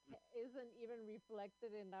that isn't even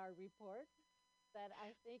reflected in our report, that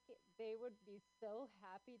I think they would be so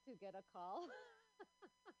happy to get a call.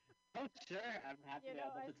 Oh, sure. I'm happy You to. know,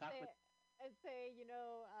 I'd love to talk with. and say,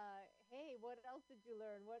 hey, what else did you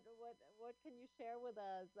learn? What can you share with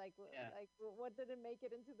us? Yeah. what didn't make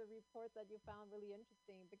it into the report that you found really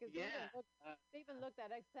interesting? Because Yeah. they even looked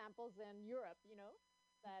at examples in Europe,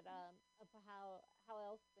 that of how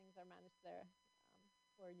else things are managed there,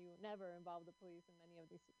 where you never involve the police in many of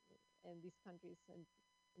these countries, and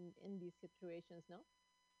in these situations, no.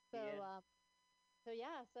 So Yeah.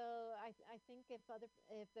 I think if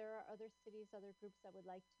there are other cities, other groups that would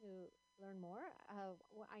like to learn more,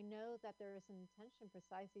 I know that there is an intention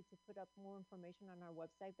precisely to put up more information on our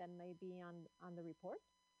website than may be on the report,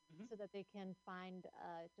 Hmm. so that they can find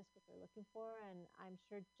just what they're looking for. And I'm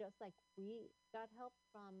sure, just like we got help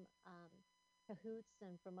from Cahoots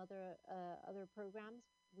and from other programs,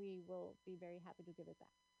 we will be very happy to give it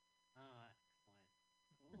back. Oh,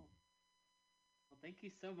 excellent. Cool. Well, thank you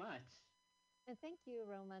so much. And thank you,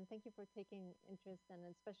 Roman. Thank you for taking interest, and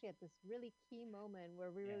especially at this really key moment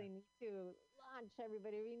where we Yeah. really need to launch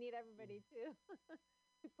everybody. We need Mm. everybody to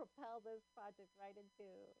to propel this project right into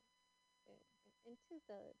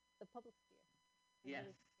the public sphere, and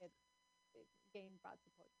Yes. really gain broad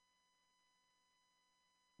support.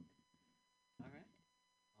 All right.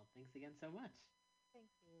 Well, thanks again so much.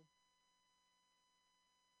 Thank you.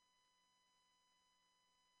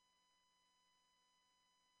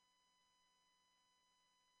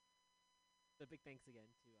 So big thanks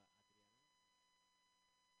again to Adriana.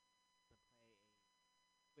 I'm gonna play a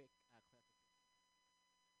quick clarification.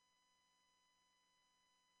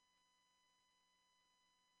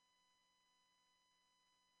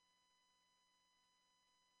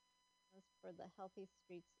 As for the Healthy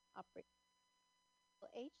Streets operate,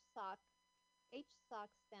 well, HSOC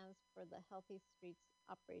stands for the Healthy Streets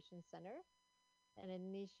Operations Center, and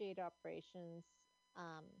initiate operations,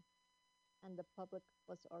 um, and the public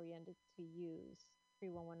was oriented to use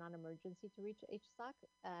 311 non-emergency to reach HSOC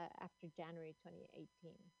after January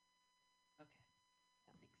 2018. Okay.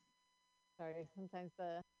 Yeah. Thanks. Sorry, sometimes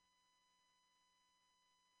the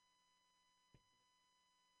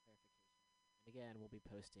Clarification. And again, we'll be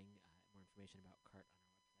posting more information about CART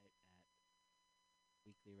on our website at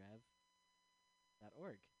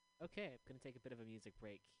weeklyrev.org. Okay, I'm gonna take a bit of a music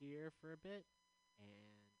break here for a bit,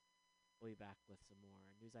 and we'll be back with some more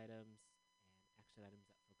news items and action items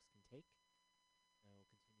that folks can take. So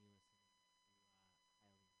continue listening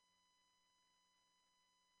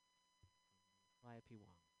to Hylia P.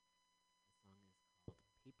 Wong. The song is called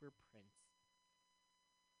Paper Prince.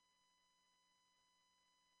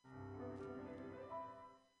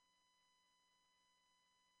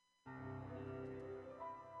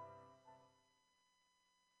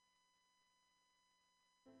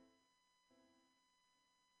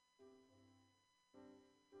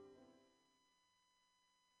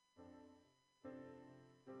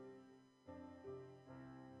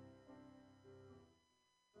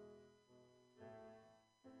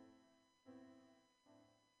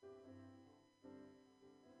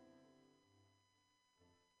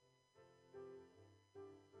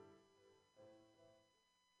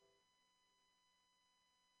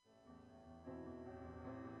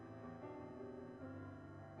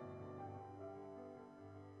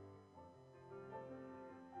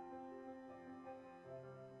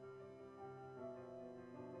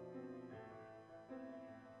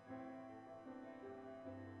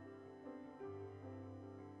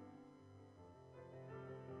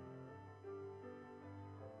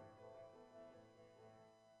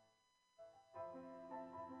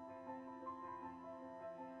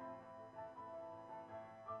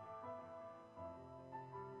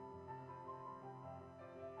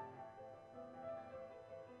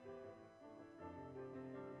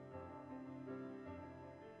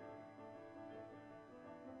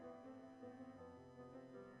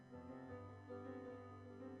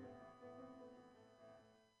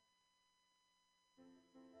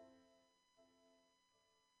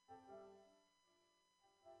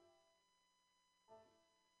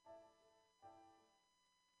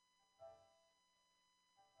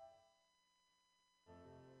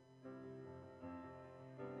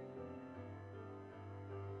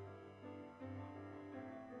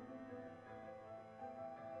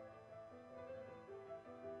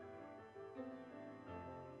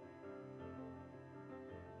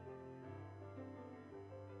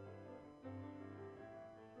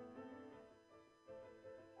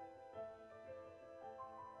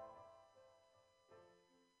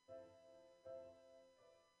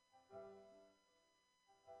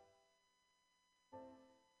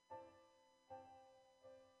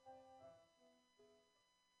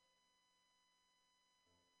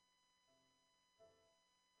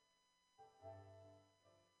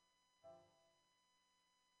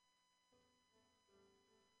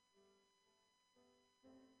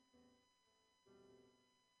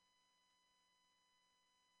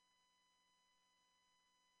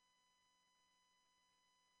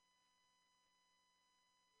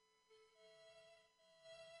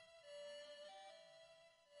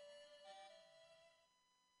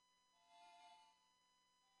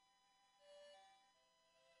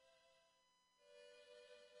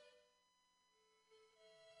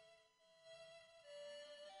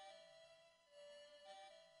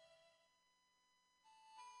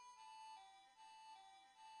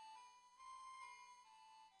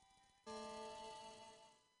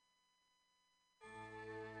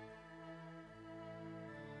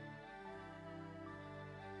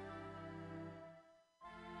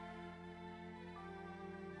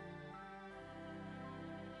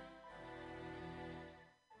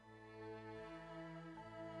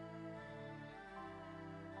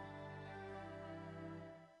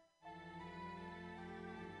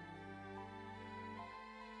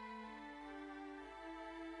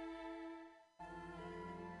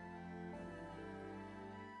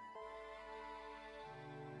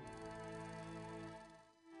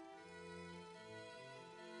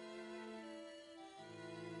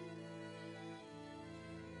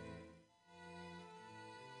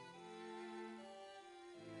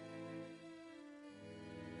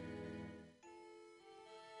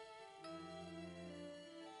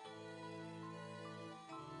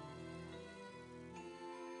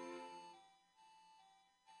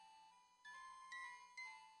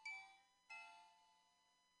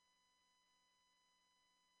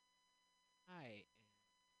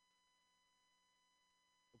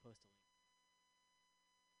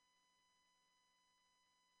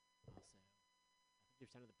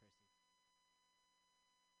 50% of the proceeds.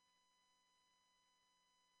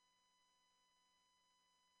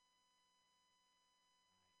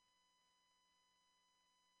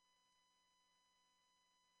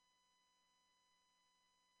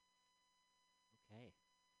 Okay.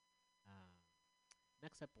 Um,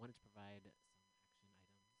 Next up, I wanted to provide some action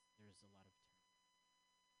items. There's a lot of terror in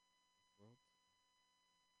this world.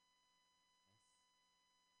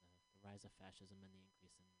 Yes, the rise of fascism and the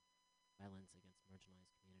increase in violence against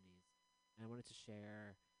marginalized communities. And I wanted to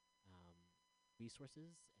share um,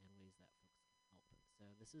 resources and ways that folks can help. So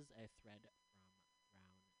this is a thread from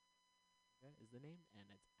Brown is the name, and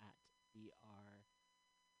it's at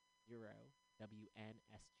BR0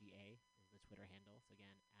 WNSGA is the Twitter handle. So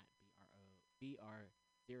again, at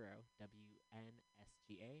BR0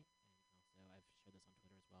 WNSGA. And also, I've shared this on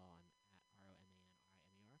Twitter as well. I'm at ROMANRIMER.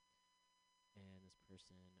 And this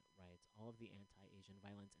person writes, all of the anti-Asian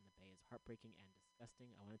violence in the Bay is heartbreaking and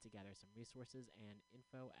disgusting. I wanted to gather some resources and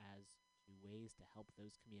info as to ways to help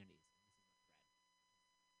those communities. And this is a thread.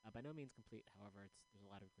 By no means complete, however, there's a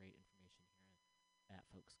lot of great information here that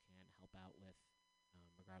folks can help out with,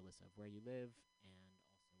 regardless of where you live and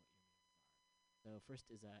also what your means are. So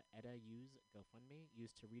first is EDA Use GoFundMe,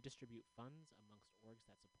 used to redistribute funds amongst orgs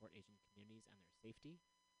that support Asian communities and their safety.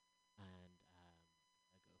 And a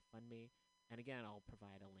GoFundMe. And again, I'll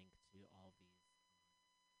provide a link to all of these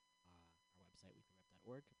on our website,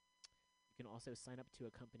 weeklyRep.org. You can also sign up to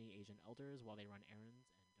accompany Asian elders while they run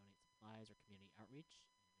errands and donate supplies or community outreach.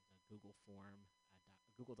 And there's a Google form,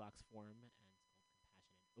 Google Docs form, and it's called Compassion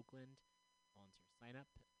in Oakland. Volunteer sign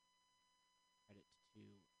up. Credit to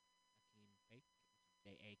Akeem Fake,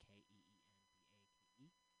 JAKEENBAKE,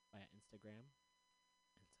 via Instagram.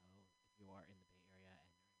 And so if you are in the Bay Area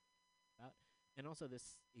and you're about, and also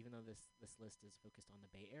this, even though this list is focused on the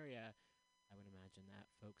Bay Area, I would imagine that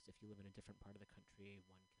folks, if you live in a different part of the country,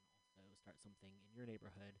 one can also start something in your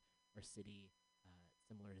neighborhood or city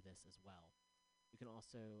similar to this as well. You can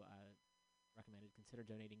also recommended consider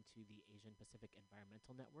donating to the Asian Pacific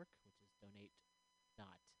Environmental Network, which is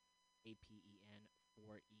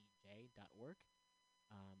donate.apen4ej.org,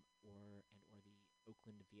 or the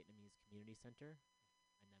Oakland Vietnamese Community Center. You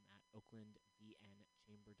can find them at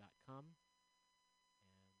oaklandvnchamber.com.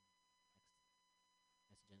 And next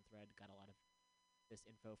message and thread got a lot of this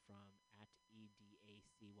info from at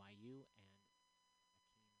EDACYU and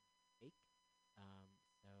Akeem Fake.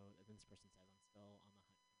 So then this person says, I'm still on the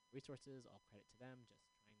hunt for resources. All credit to them, just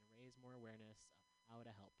trying to raise more awareness of how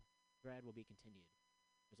to help. Thread will be continued.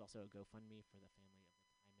 There's also a GoFundMe for the family of the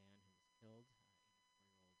Thai man who was killed,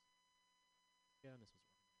 84-year-old ago, and this was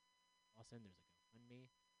organized in Boston.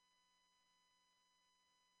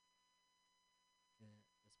 There's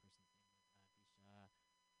a GoFundMe. This person's name was Visha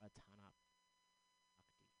Ratanapakdi.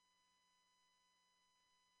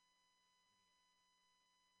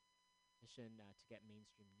 Petition to get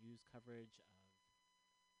mainstream news coverage of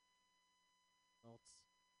results.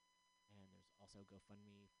 And there's also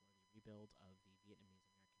GoFundMe for the rebuild of the Vietnamese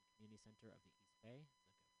American Community Center of the East Bay. It's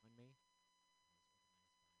a GoFundMe. It's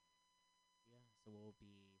organized by So we'll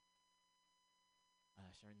be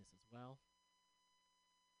sharing this as well.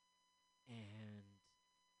 And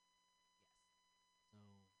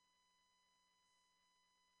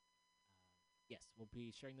yes, we'll be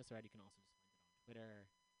sharing this thread. You can also just find it on Twitter.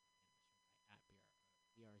 At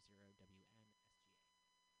BR0WNSGA.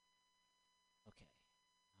 Okay.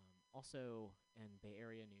 Also, in Bay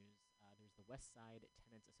Area news, there's the West Side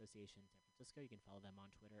Tenants Association San Francisco. You can follow them on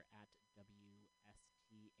Twitter at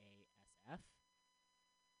WSTASF.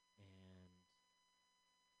 And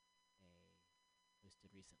they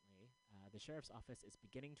posted recently, the Sheriff's Office is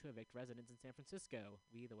beginning to evict residents in San Francisco.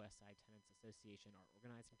 We, the West Side Tenants Association, are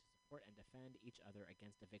organizing to support and defend each other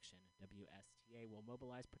against eviction. WSTA will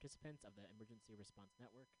mobilize participants of the Emergency Response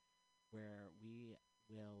Network, where we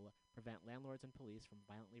will prevent landlords and police from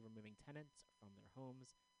violently removing tenants from their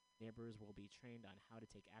homes. Neighbors will be trained on how to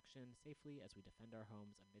take action safely as we defend our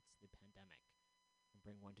homes amidst the pandemic. And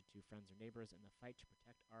bring 1 to 2 friends or neighbors in the fight to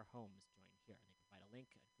protect our homes. Join here. And they provide a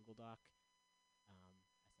link, a Google Doc,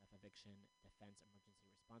 SF Eviction Defense Emergency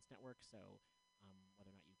Response Network. So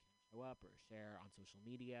whether or not you can show up or share on social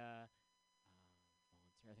media, volunteer.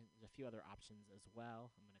 I think there's a few other options as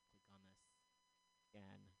well. I'm going to click on this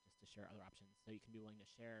again just to share other options. So you can be willing to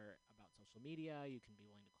share about social media. You can be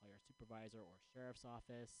willing to call your supervisor or sheriff's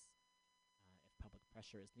office. If public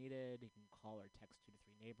pressure is needed, you can call or text 2 to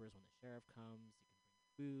 3 neighbors when the sheriff comes. You can bring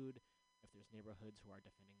food. If there's neighborhoods who are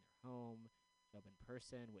defending their home, show up in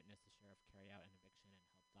person, witness the sheriff carry out an eviction, and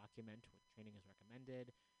help document what training is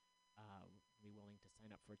recommended. Be willing to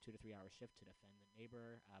sign up for a 2 to 3 hour shift to defend the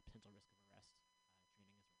neighbor. Potential risk of arrest. Training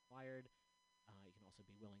required. You can also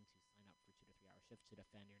be willing to sign up for 2 to 3 hour shifts to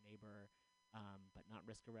defend your neighbor, but not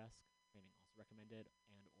risk arrest. Training also recommended,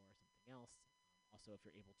 and or something else. Also, if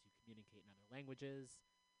you're able to communicate in other languages.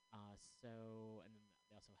 And then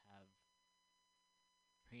they also have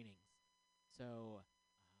trainings. So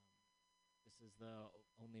this is the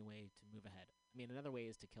only way to move ahead. I mean, another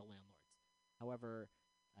way is to kill landlords. However,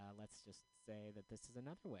 let's just say that this is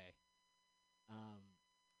another way.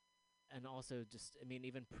 And also just, I mean,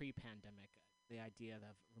 even pre-pandemic, the idea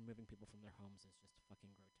of removing people from their homes is just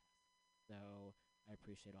fucking grotesque. So I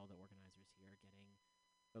appreciate all the organizers here getting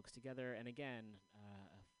folks together. And again,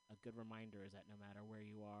 a good reminder is that no matter where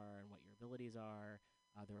you are and what your abilities are,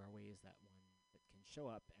 there are ways that one that can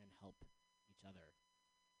show up and help each other.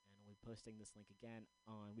 And we'll be posting this link again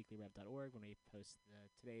on weeklyrev.org when we post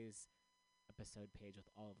today's episode page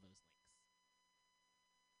with all of those links.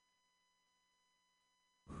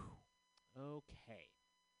 Whew. Okay.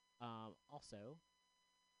 Also,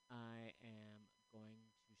 I am going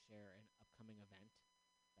to share an upcoming event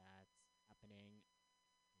that's happening,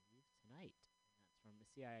 I believe, tonight. And that's from the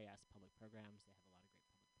CIIS Public Programs. They have a lot of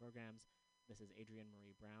great public programs. This is Adrienne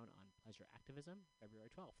Marie Brown on pleasure activism, February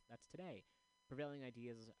 12th. That's today. Prevailing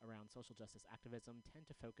ideas around social justice activism tend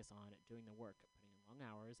to focus on doing the work, putting in long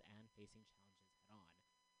hours, and facing challenges head-on.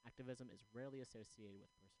 Activism is rarely associated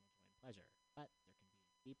with personal joy and pleasure, but there can be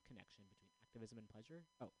a deep connection between activism and pleasure.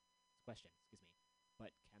 Oh, it's a question, excuse me.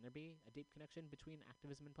 But can there be a deep connection between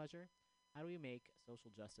activism and pleasure? How do we make social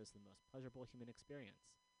justice the most pleasurable human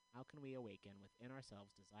experience? How can we awaken within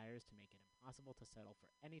ourselves desires to make it impossible to settle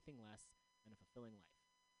for anything less than a fulfilling life?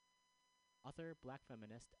 Author, black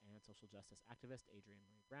feminist, and social justice activist Adrienne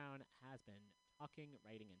Marie Brown has been talking,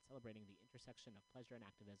 writing, and celebrating the intersection of pleasure and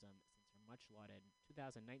activism since her much-lauded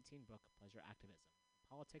 2019 book, Pleasure Activism, The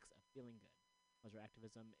Politics of Feeling Good. Pleasure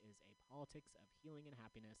activism is a politics of healing and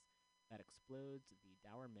happiness that explodes the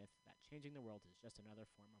dour myth that changing the world is just another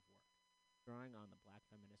form of work. Drawing on the black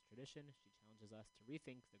feminist tradition, she challenges us to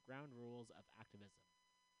rethink the ground rules of activism.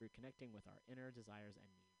 Through connecting with our inner desires and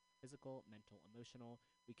needs, physical, mental, emotional,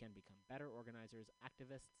 we can become better organizers,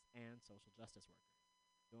 activists, and social justice workers.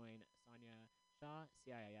 Join Sonia Shah,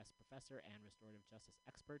 CIIS professor and restorative justice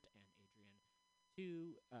expert, and Adrienne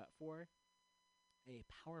for a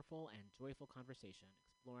powerful and joyful conversation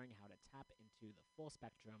exploring how to tap into the full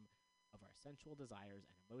spectrum of our sensual desires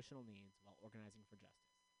and emotional needs while organizing for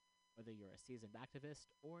justice. Whether you're a seasoned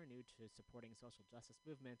activist or new to supporting social justice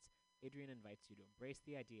movements, Adrienne invites you to embrace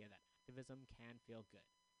the idea that activism can feel good.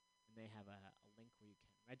 And they have a link where you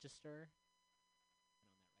can register. And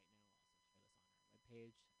on that right now, I'll also share this on our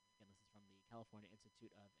webpage. Again, this is from the California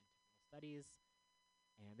Institute of Integral Studies.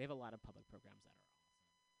 And they have a lot of public programs that are awesome.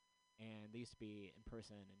 And they used to be in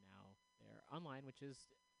person, and now they're online, which is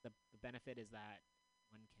the benefit is that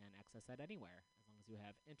one can access that anywhere as long as you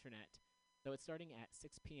have internet. So it's starting at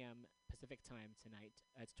 6 p.m. Pacific time tonight.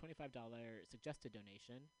 It's $25 suggested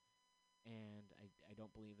donation, and I don't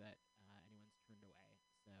believe that anyone's turned away.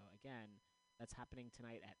 So again, that's happening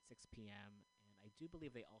tonight at 6 p.m., and I do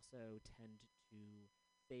believe they also tend to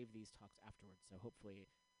save these talks afterwards. So hopefully,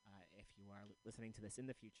 if you are listening to this in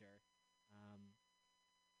the future,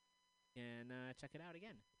 can check it out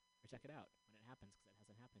again, or check it out when it happens, because it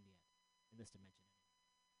hasn't happened yet in this dimension.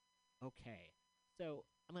 Okay, so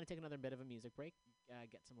I'm going to take another bit of a music break,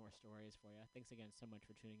 get some more stories for you. Thanks again so much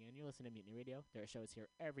for tuning in. You're listening to Mutiny Radio. There are shows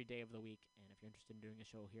here every day of the week, and if you're interested in doing a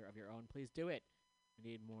show here of your own, please do it. We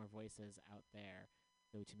need more voices out there.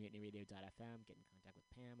 Go to mutinyradio.fm, get in contact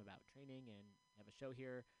with Pam about training, and have a show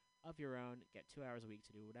here of your own. Get 2 hours a week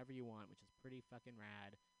to do whatever you want, which is pretty fucking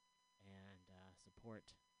rad, and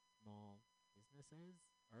support small businesses,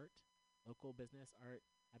 art, local business art.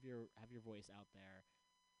 Have your voice out there.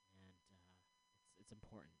 It's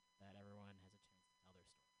important that everyone has a chance to tell their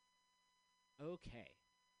story. Okay.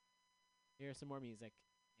 Here's some more music,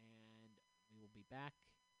 and we will be back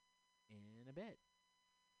in a bit.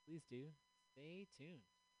 Please do stay tuned.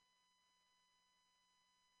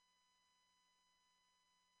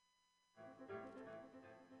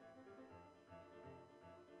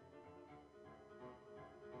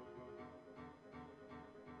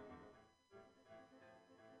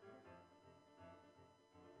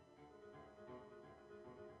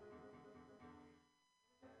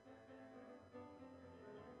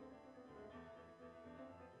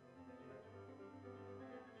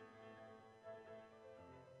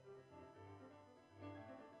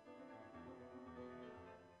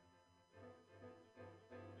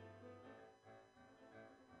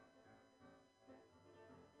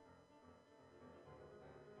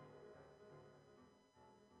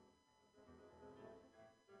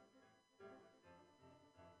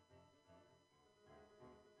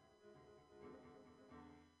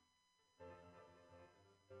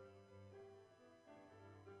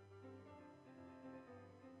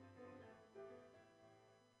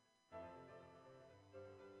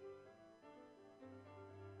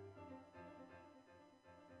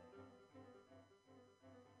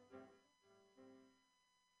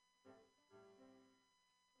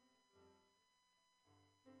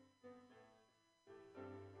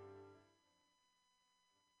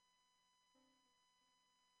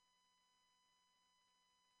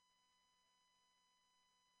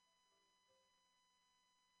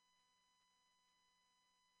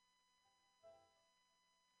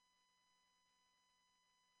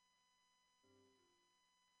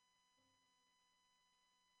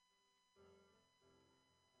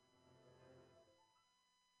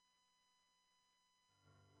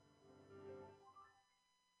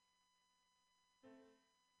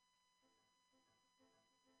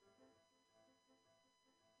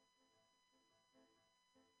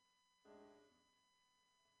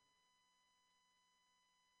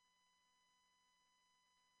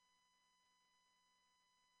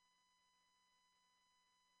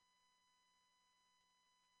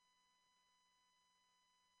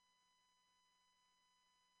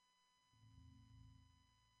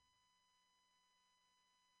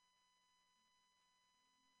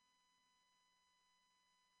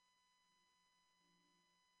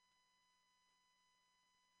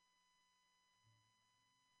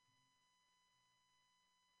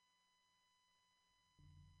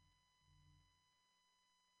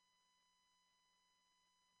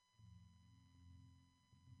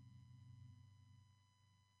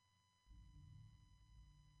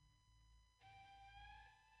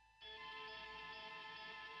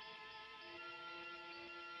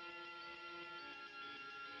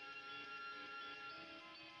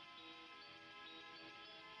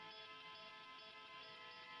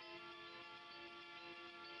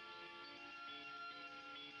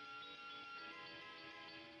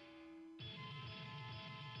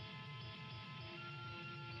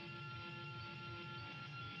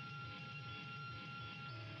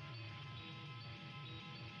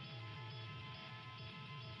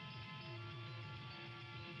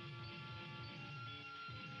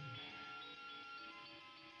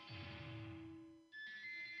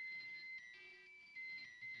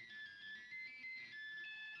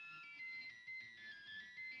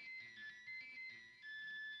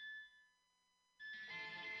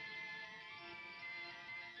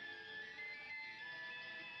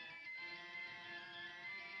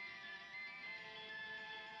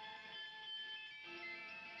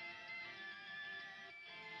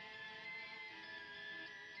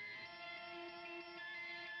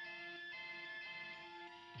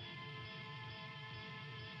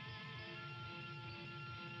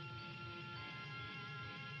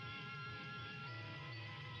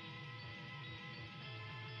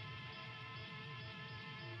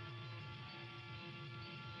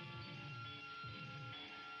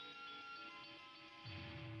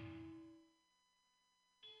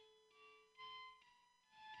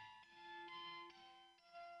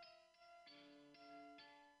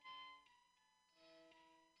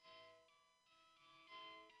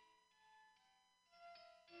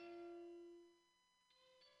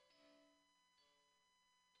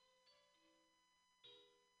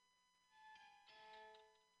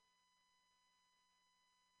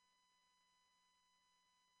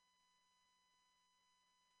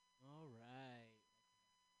 All right.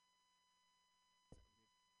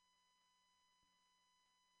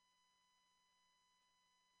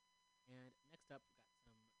 And next up, we got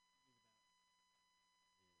some news about,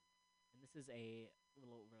 and this is a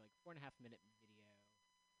little over like 4.5 minute video by More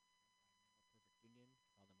Perfect Union. Follow them on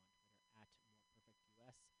Twitter at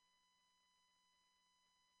MorePerfectUS.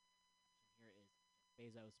 Here is Jeff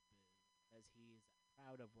Bezos says he's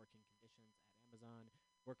proud of working conditions at Amazon.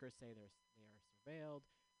 Workers say they are surveilled,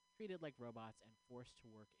 treated like robots, and forced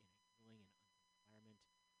to work in a grueling and unsafe environment.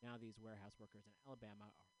 Now these warehouse workers in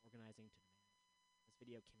Alabama are organizing to demand change. This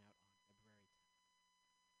video came out on February 10th.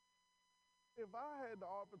 If I had the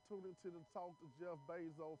opportunity to talk to Jeff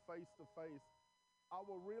Bezos face to face, I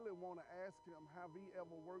would really want to ask him, have he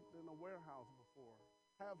ever worked in a warehouse before?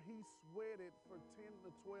 Have he sweated for 10 to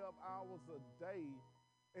 12 hours a day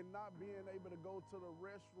and not being able to go to the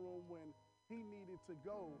restroom when he needed to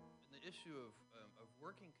go? And the issue of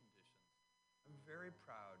working conditions, I'm very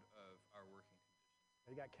proud of our working conditions.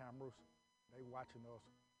 They got cameras. They watching us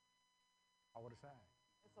all the time.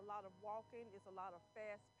 It's a lot of walking. It's a lot of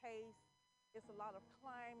fast pace. It's a lot of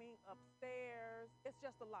climbing upstairs. It's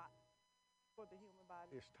just a lot for the human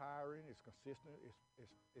body. It's tiring. It's consistent.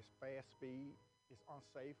 It's fast speed. It's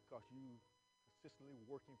unsafe because you consistently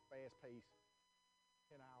working fast pace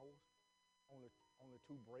 10 hours, only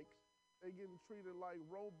 2 breaks. They're getting treated like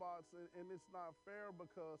robots, and it's not fair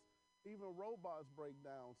because even robots break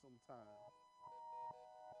down sometimes.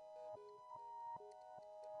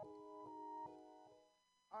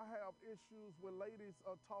 I have issues when ladies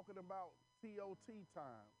are talking about TOT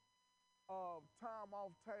time. time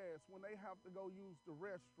off task when they have to go use the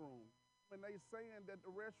restroom, when they saying that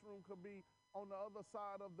the restroom could be on the other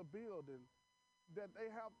side of the building, that they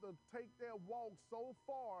have to take their walk so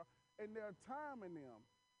far and they're timing them.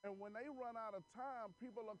 And when they run out of time,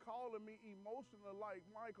 people are calling me emotional like,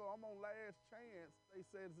 Michael, I'm on last chance. They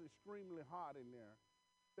said it's extremely hot in there.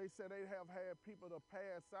 They said they have had people to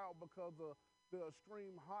pass out because of the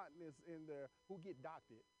extreme hotness in there. Who get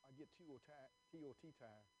doctored or get TOT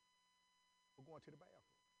time for going to the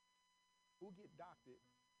bathroom? Who get doctored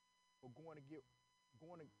for going to get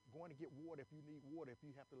water if you need water if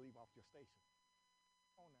you have to leave off your station?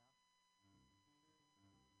 Come on now.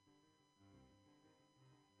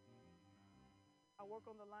 I work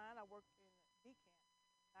on the line. I work in decant.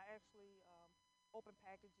 I actually open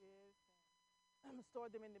packages and store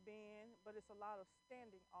them in the bin, but it's a lot of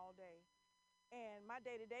standing all day. And my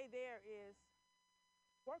day-to-day there is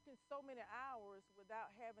working so many hours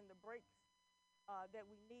without having the breaks that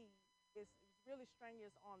we need. It's really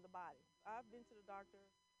strenuous on the body. I've been to the doctor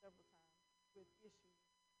several times with issues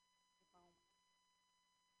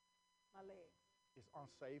with my legs. It's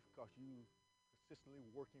unsafe because you consistently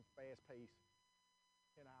working fast-paced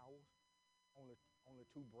 10 hours, only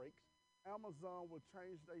 2 breaks. Amazon will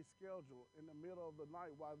change their schedule in the middle of the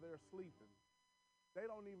night while they're sleeping. They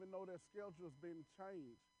don't even know their schedule's been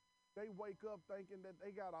changed. They wake up thinking that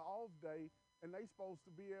they got an off day and they supposed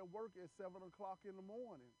to be at work at 7 o'clock in the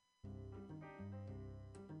morning.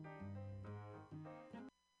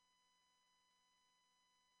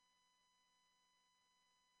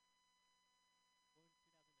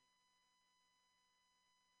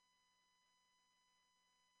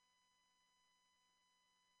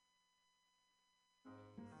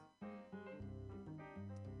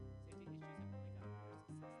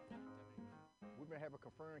 We've been having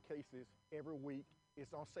confirmed cases every week.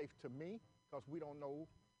 It's unsafe to me because we don't know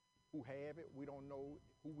who have it. We don't know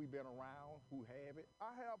who we've been around, who have it.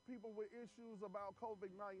 I have people with issues about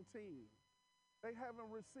COVID-19. They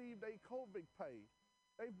haven't received their COVID pay.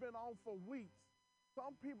 They've been off for weeks.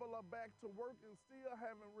 Some people are back to work and still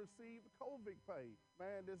haven't received COVID pay.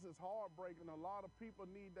 Man, this is heartbreaking. A lot of people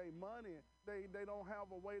need their money. They don't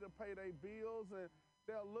have a way to pay their bills, and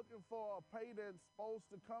they're looking for a pay that's supposed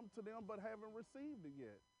to come to them but haven't received it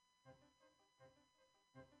yet.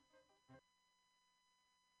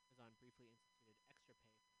 Amazon briefly instituted extra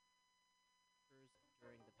pay for workers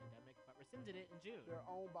during the pandemic, but rescinded it in June. They're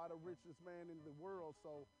owned by the richest man in the world,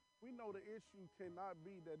 so we know the issue cannot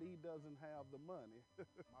be that he doesn't have the money.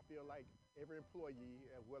 I feel like every employee,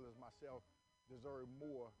 as well as myself, deserve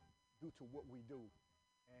more due to what we do.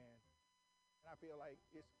 And I feel like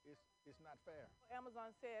it's not fair.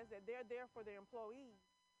 Amazon says that they're there for their employees.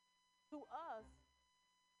 To us,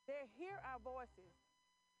 they hear our voices,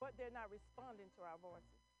 but they're not responding to our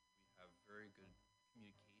voices. We have very good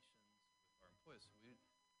communications with our employees, so we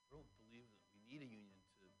don't believe that we need a union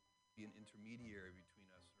to be an intermediary between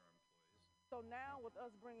us and our employees. So now with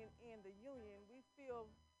us bringing in the union, we feel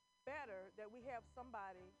better that we have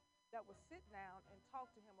somebody that will sit down and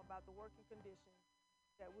talk to him about the working conditions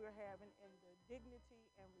that we're having and the dignity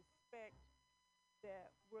and respect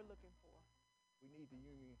that we're looking for. We need the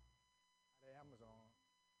union out of Amazon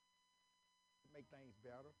to make things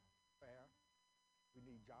better, fair. We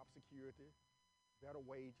need job security, better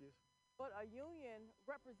wages. But a union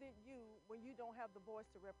represents you when you don't have the voice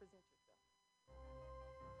to represent yourself.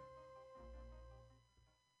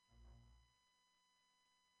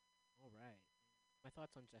 All right. My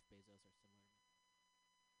thoughts on Jeff Bezos are similar.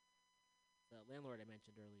 The landlord I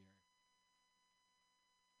mentioned earlier.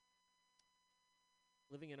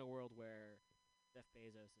 Living in a world where Jeff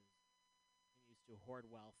Bezos continues to hoard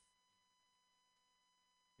wealth,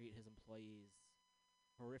 treat his employees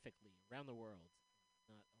horrifically around the world.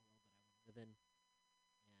 It's not a world that I want to live in.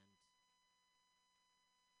 And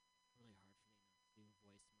it's really hard for me not to voice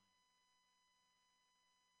my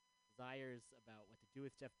desires about what to do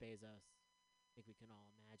with Jeff Bezos. I think we can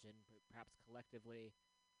all imagine, but perhaps collectively,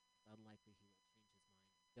 it's unlikely he will change his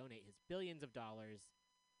mind, donate his billions of dollars,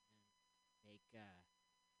 and make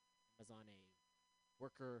Amazon a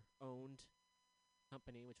worker-owned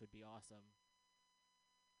company, which would be awesome.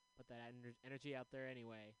 Put that energy out there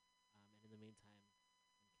anyway, and in the meantime,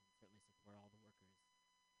 one can certainly support all the workers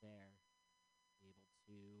there, be able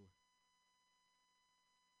to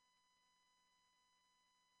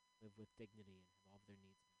live with dignity and have all of their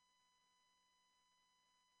needs met.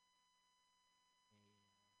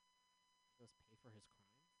 Bezos pay for his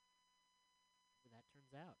crimes? However that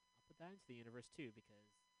turns out. I'll put that into the universe too, because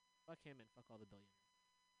fuck him and fuck all the billionaires.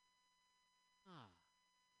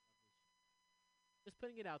 Just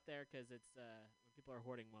putting it out there because it's when people are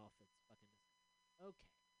hoarding wealth, it's fucking disgusting. Okay.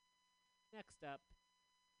 Next up,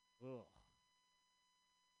 ugh,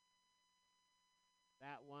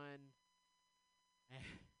 that one.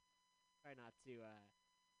 Try not to.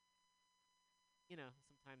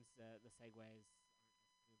 Sometimes the segues aren't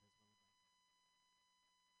as smooth as one would like.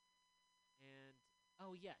 And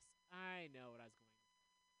oh yes, I know what I was going to say.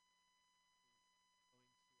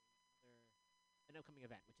 Going to an upcoming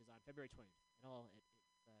event, which is on February 20th. It's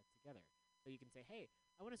together, so you can say, "Hey,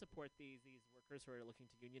 I want to support these workers who are looking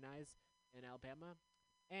to unionize in Alabama,"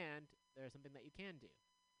 and there's something that you can do.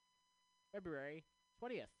 February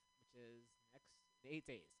 20th, which is next in 8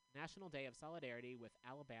 days, National Day of Solidarity with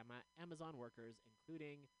Alabama Amazon workers,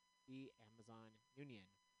 including the Amazon Union.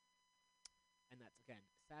 And that's, again,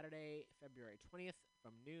 Saturday, February 20th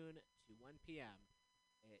from noon to 1 p.m.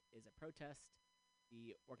 It is a protest.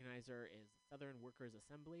 The organizer is Southern Workers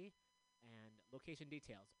Assembly. And location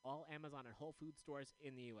details, all Amazon and Whole Food stores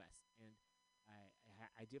in the U.S. And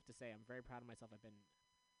I do have to say, I'm very proud of myself. I've been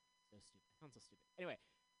so stupid. I sound so stupid. Anyway,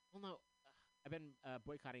 well, no, I've been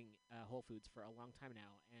boycotting Whole Foods for a long time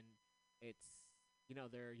now. And it's,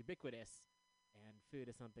 they're ubiquitous. And food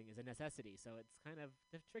is a necessity. So it's kind of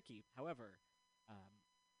tricky. However,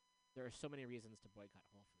 there are so many reasons to boycott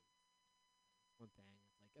Whole Foods. It's one thing.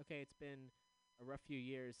 It's like, okay, it's been a rough few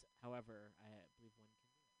years. However, I believe one can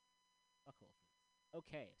do it. Fuck Whole Foods.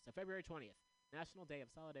 Okay, so February 20th, National Day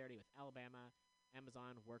of Solidarity with Alabama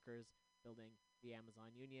Amazon workers building the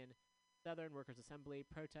Amazon Union. Southern Workers Assembly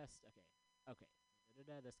protest. Okay.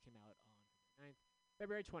 This came out on February 9th.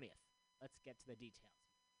 February 20th. Let's get to the details.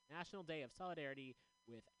 National Day of Solidarity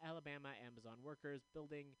with Alabama Amazon workers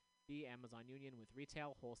building the Amazon Union with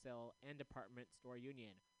Retail, Wholesale, and Department Store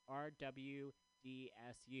Union, RWDSU.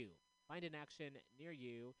 Find an action near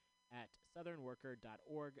you at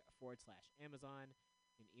southernworker.org/Amazon.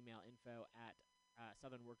 You can email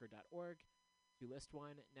info@southernworker.org to list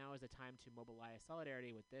one. Now is the time to mobilize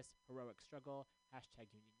solidarity with this heroic struggle.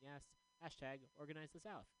 #Union Yes. #Organize the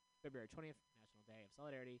South. February 20th, National Day of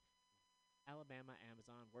Solidarity with Alabama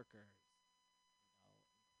Amazon workers. And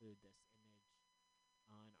I'll include this image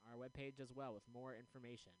on our webpage as well with more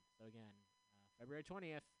information. So again, February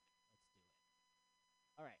 20th, let's do it.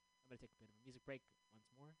 All right, I'm going to take a bit of a music break once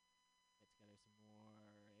more, get together some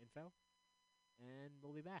more info, and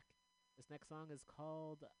we'll be back. This next song is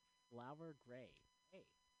called Flower Gray. Hey.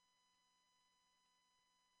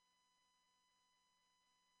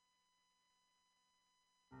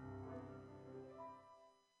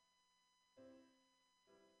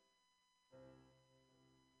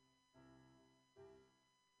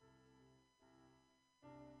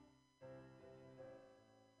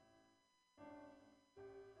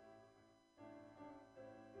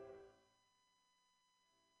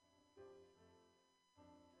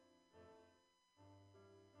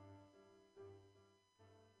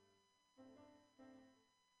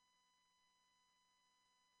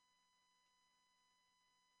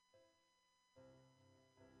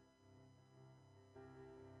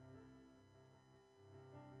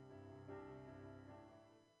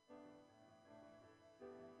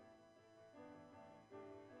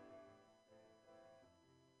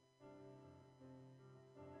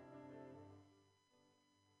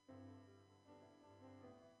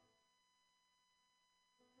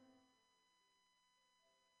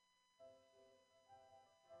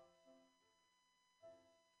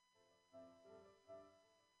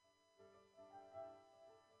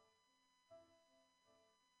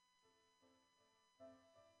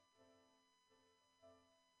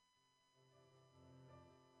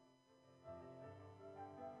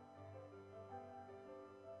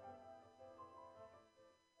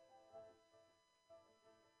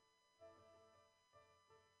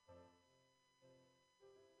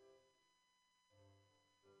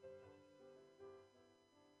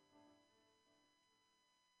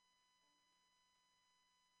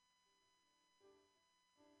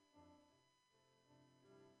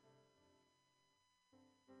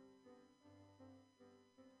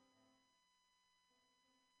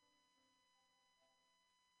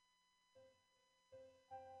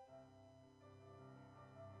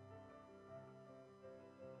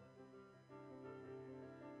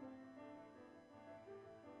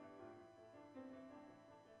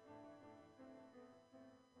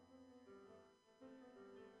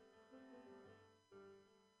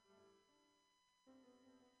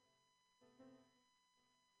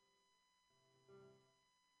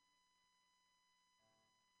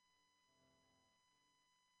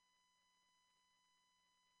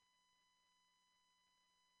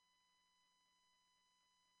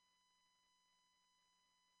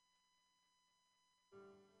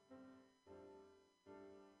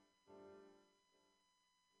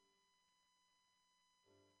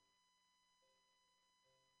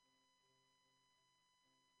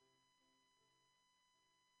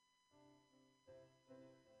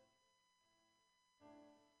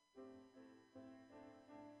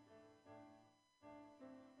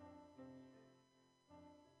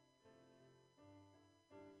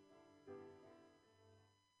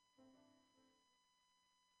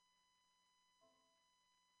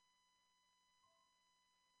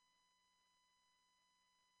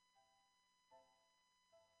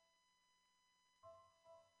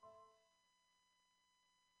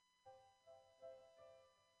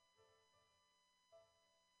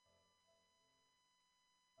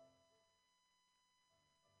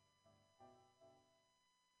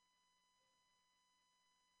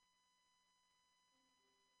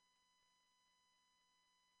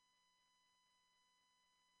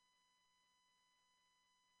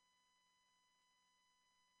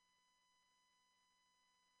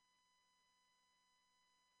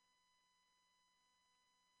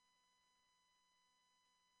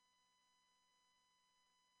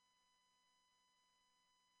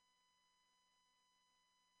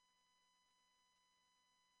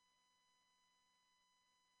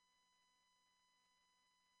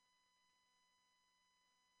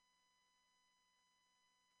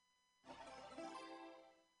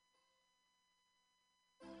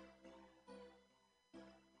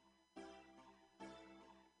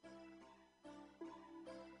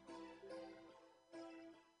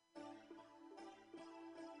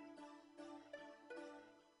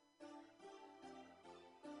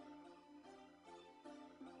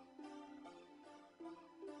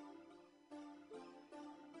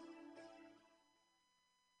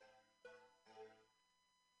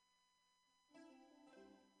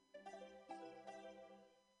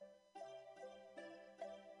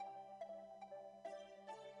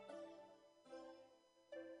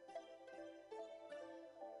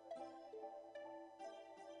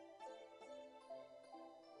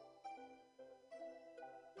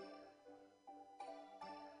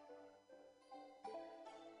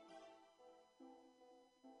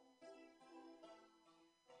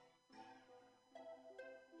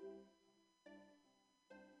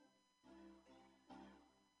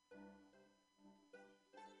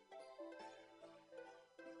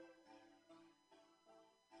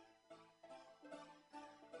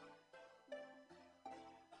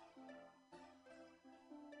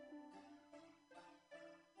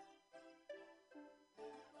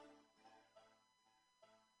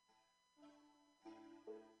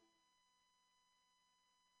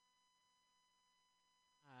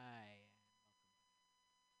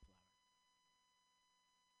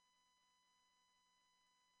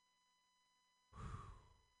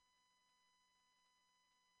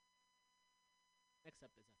 next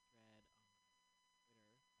up is a thread on Twitter by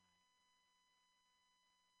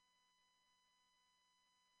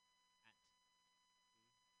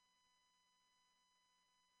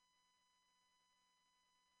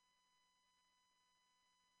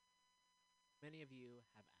at many of you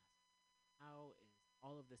have asked, how is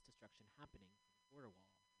all of this destruction happening for the border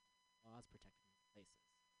wall and laws protecting these places?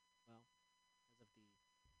 Well, because of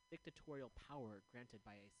the dictatorial power granted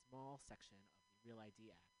by a small section of the Real ID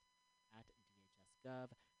Act at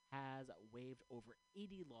DHS.gov has waived over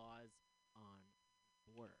 80 laws on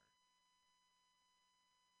the border.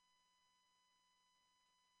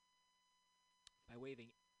 By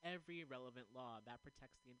waiving every relevant law that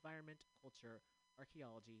protects the environment, culture,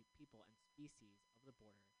 archaeology, people, and species of the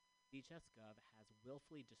border, DHS.gov has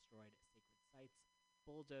willfully destroyed sacred sites,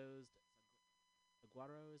 bulldozed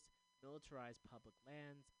saguaros, militarized public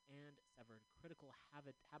lands, and severed critical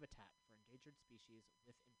habitat for endangered species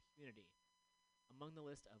with impunity. Among the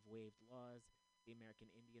list of waived laws, the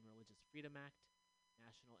American Indian Religious Freedom Act,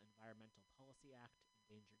 National Environmental Policy Act,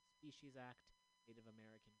 Endangered Species Act, Native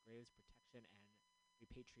American Graves Protection and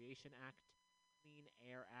Repatriation Act, Clean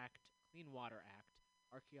Air Act, Clean Water Act,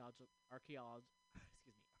 Archaeological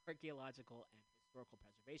and Historical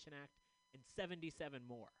Preservation Act, and 77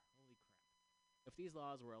 more. Holy crap. If these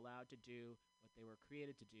laws were allowed to do what they were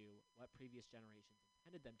created to do, what previous generations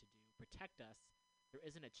intended them to do, protect us, there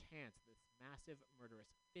isn't a chance this massive,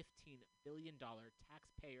 murderous $15 billion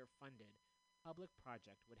taxpayer-funded public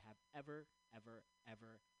project would have ever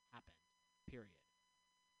happened. Period.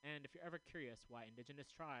 And if you're ever curious why indigenous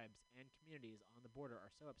tribes and communities on the border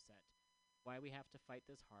are so upset, why we have to fight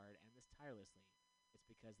this hard and this tirelessly, it's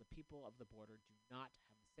because the people of the border do not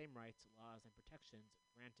have the same rights, laws, and protections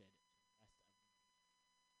granted to the rest of the nation.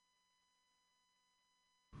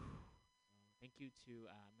 So thank you to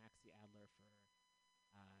Maxie Adler for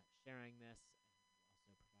sharing this, and we'll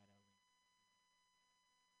also provide a link to this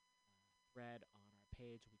thread on our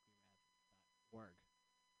page, weeklyrev.org.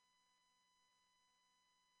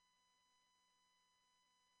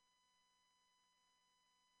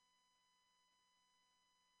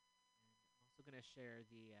 I'm also going to share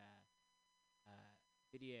the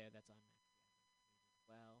video that's on Maxie Adler's page as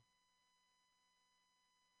well.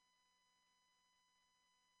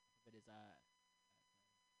 It is spent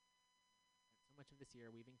so much of this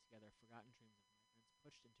year weaving together forgotten dreams of migrants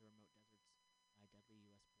pushed into remote deserts by deadly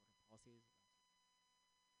U.S. border policies. Well,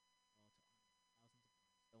 to honor thousands of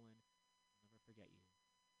lives stolen, we'll never forget you.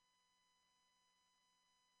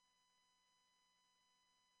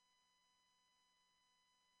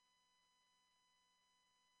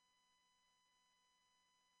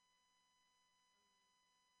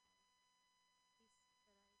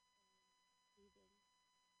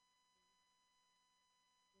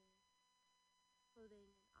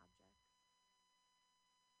 Clothing and objects, fabric that's been left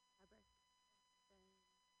behind in the desert from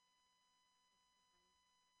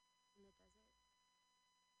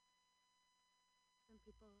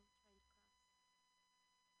people trying to cross.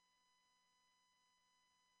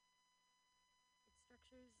 It's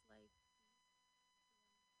structures like these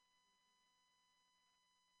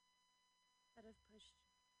that have pushed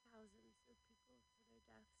thousands of people to their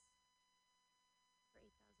deaths. Over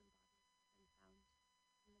 8,000 bodies have been found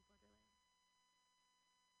in the borderlands.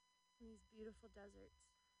 In these beautiful deserts.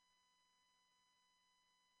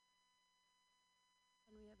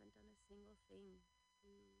 And we haven't done a single thing to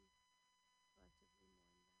collectively mourn that,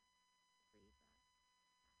 to grieve that fact.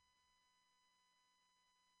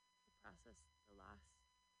 To process the loss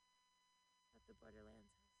that the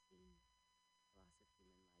borderlands has seen, the loss of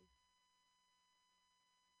human life, disease,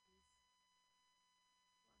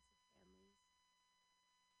 loss of families,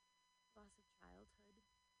 loss of childhood.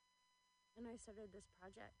 And I started this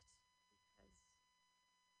project because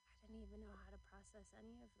I didn't even know how to process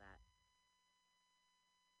any of that.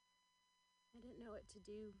 I didn't know what to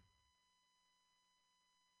do.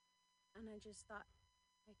 And I just thought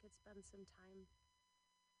I could spend some time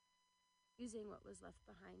using what was left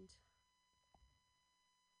behind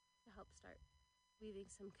to help start weaving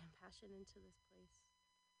some compassion into this place.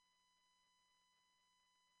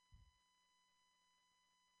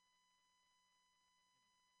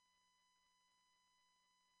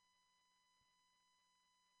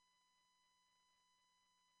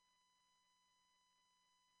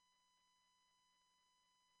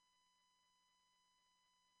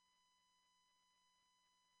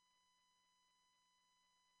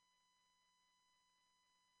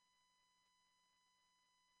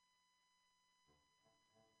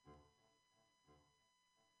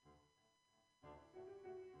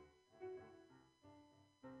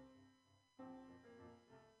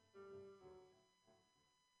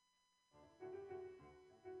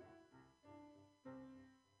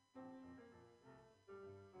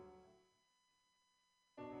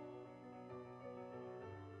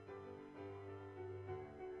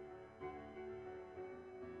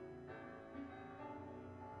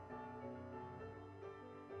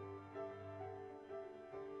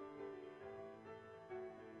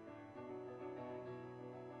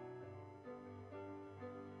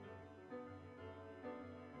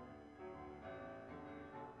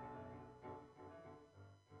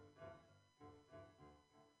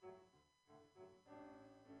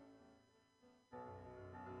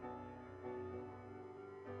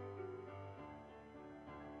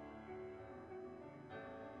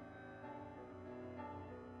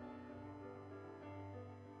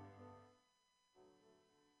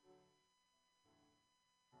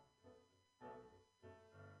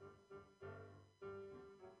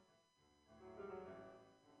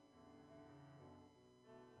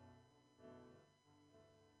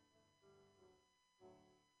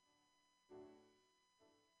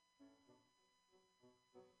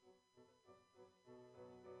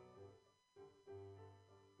 news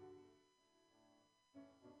items,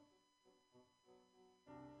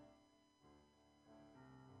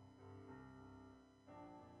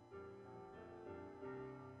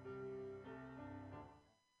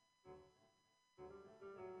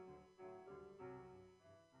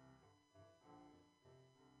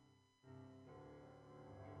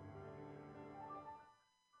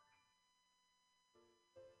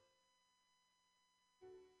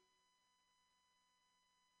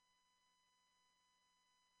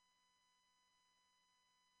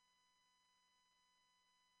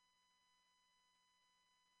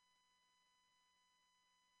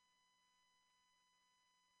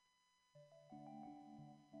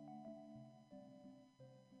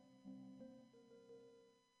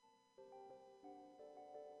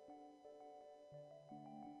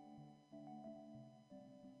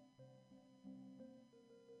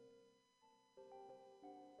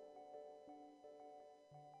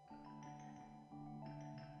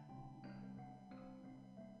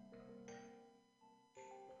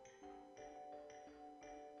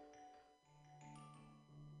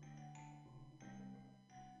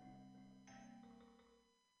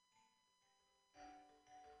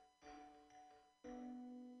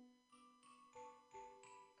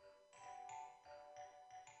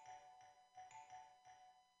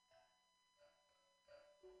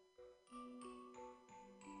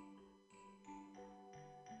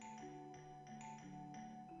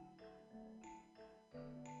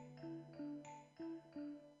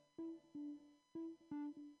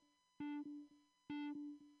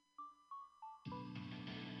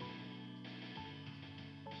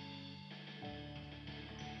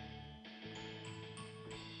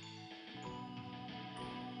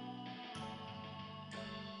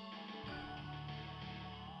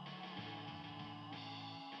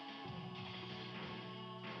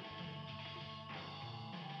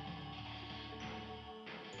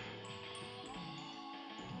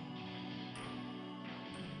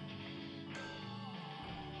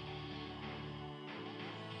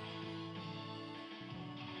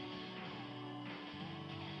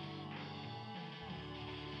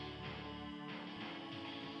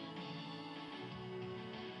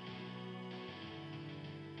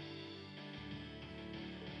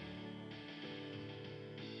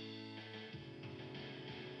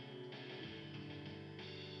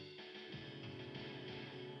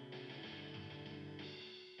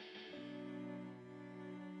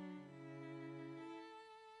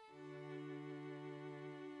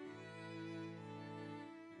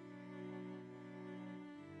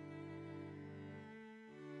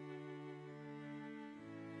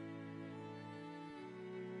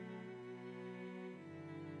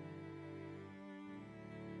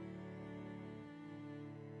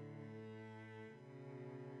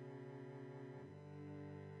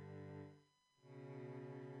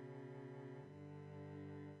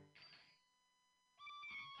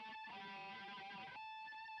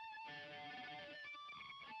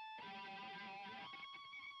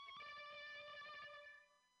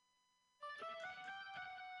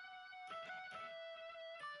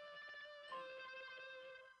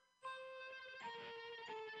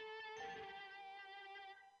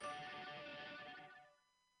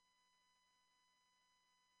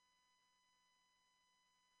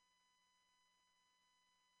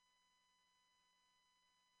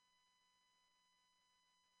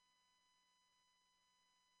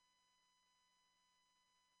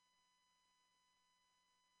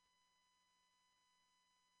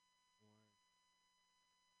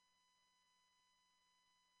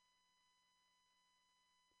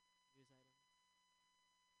 Jewish action.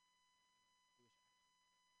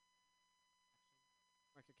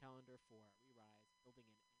 Mark your calendar for Re-Rise, building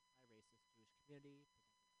an anti-racist Jewish community,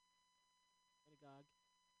 presented by synagogue.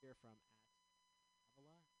 Hear from at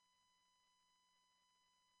Avila,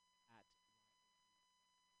 at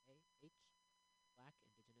YAH, Black,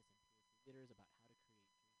 Indigenous, and POC leaders about how to create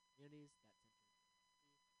Jewish communities that center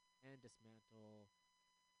diversity and dismantle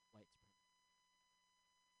white supremacy.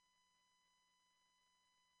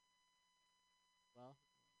 Well,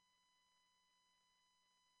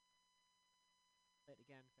 but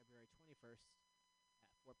again, February 21st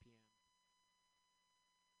at 4 p.m.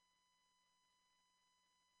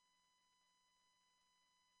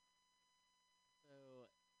 So,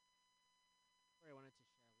 story I wanted to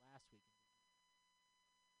share last week and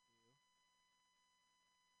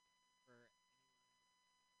for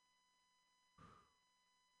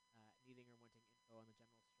anyone needing or wanting info on the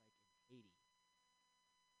general strike in Haiti.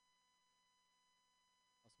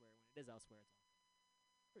 Elsewhere, when it is elsewhere, it's also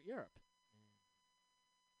for Europe. And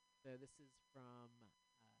so this is from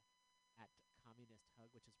at Communist Hug,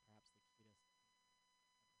 which is perhaps the cutest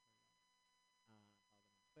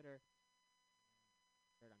Twitter.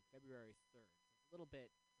 Started on February 3rd. So it's a little bit.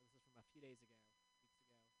 So this is from a few days ago,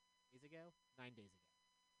 weeks ago, 9 days ago.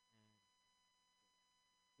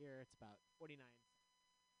 And here it's about 49.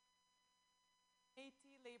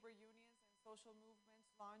 Haiti labor unions and social movements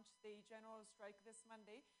launched a general strike this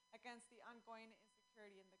Monday against the ongoing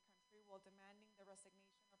insecurity in the country while demanding the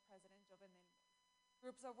resignation of President Jovenel Moise.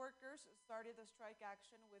 Groups of workers started the strike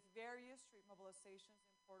action with various street mobilizations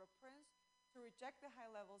in Port-au-Prince to reject the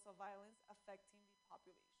high levels of violence affecting the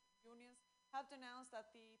population. Unions have denounced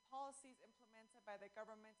that the policies implemented by the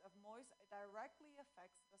government of Moise directly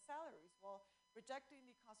affects the salaries, while rejecting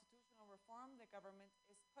the constitutional reform the government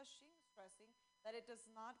is pushing, stressing that it does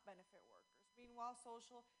not benefit workers. Meanwhile,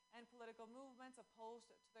 social and political movements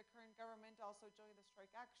opposed to the current government also joined the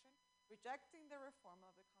strike action, rejecting the reform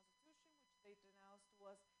of the constitution, which they denounced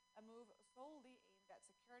was a move solely aimed at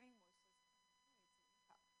securing Moise's continuity in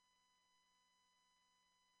power.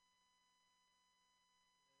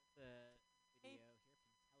 The video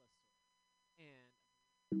here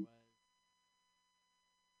from Telesource,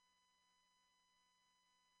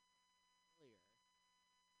 and there was earlier.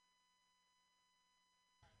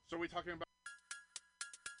 So are we talking about?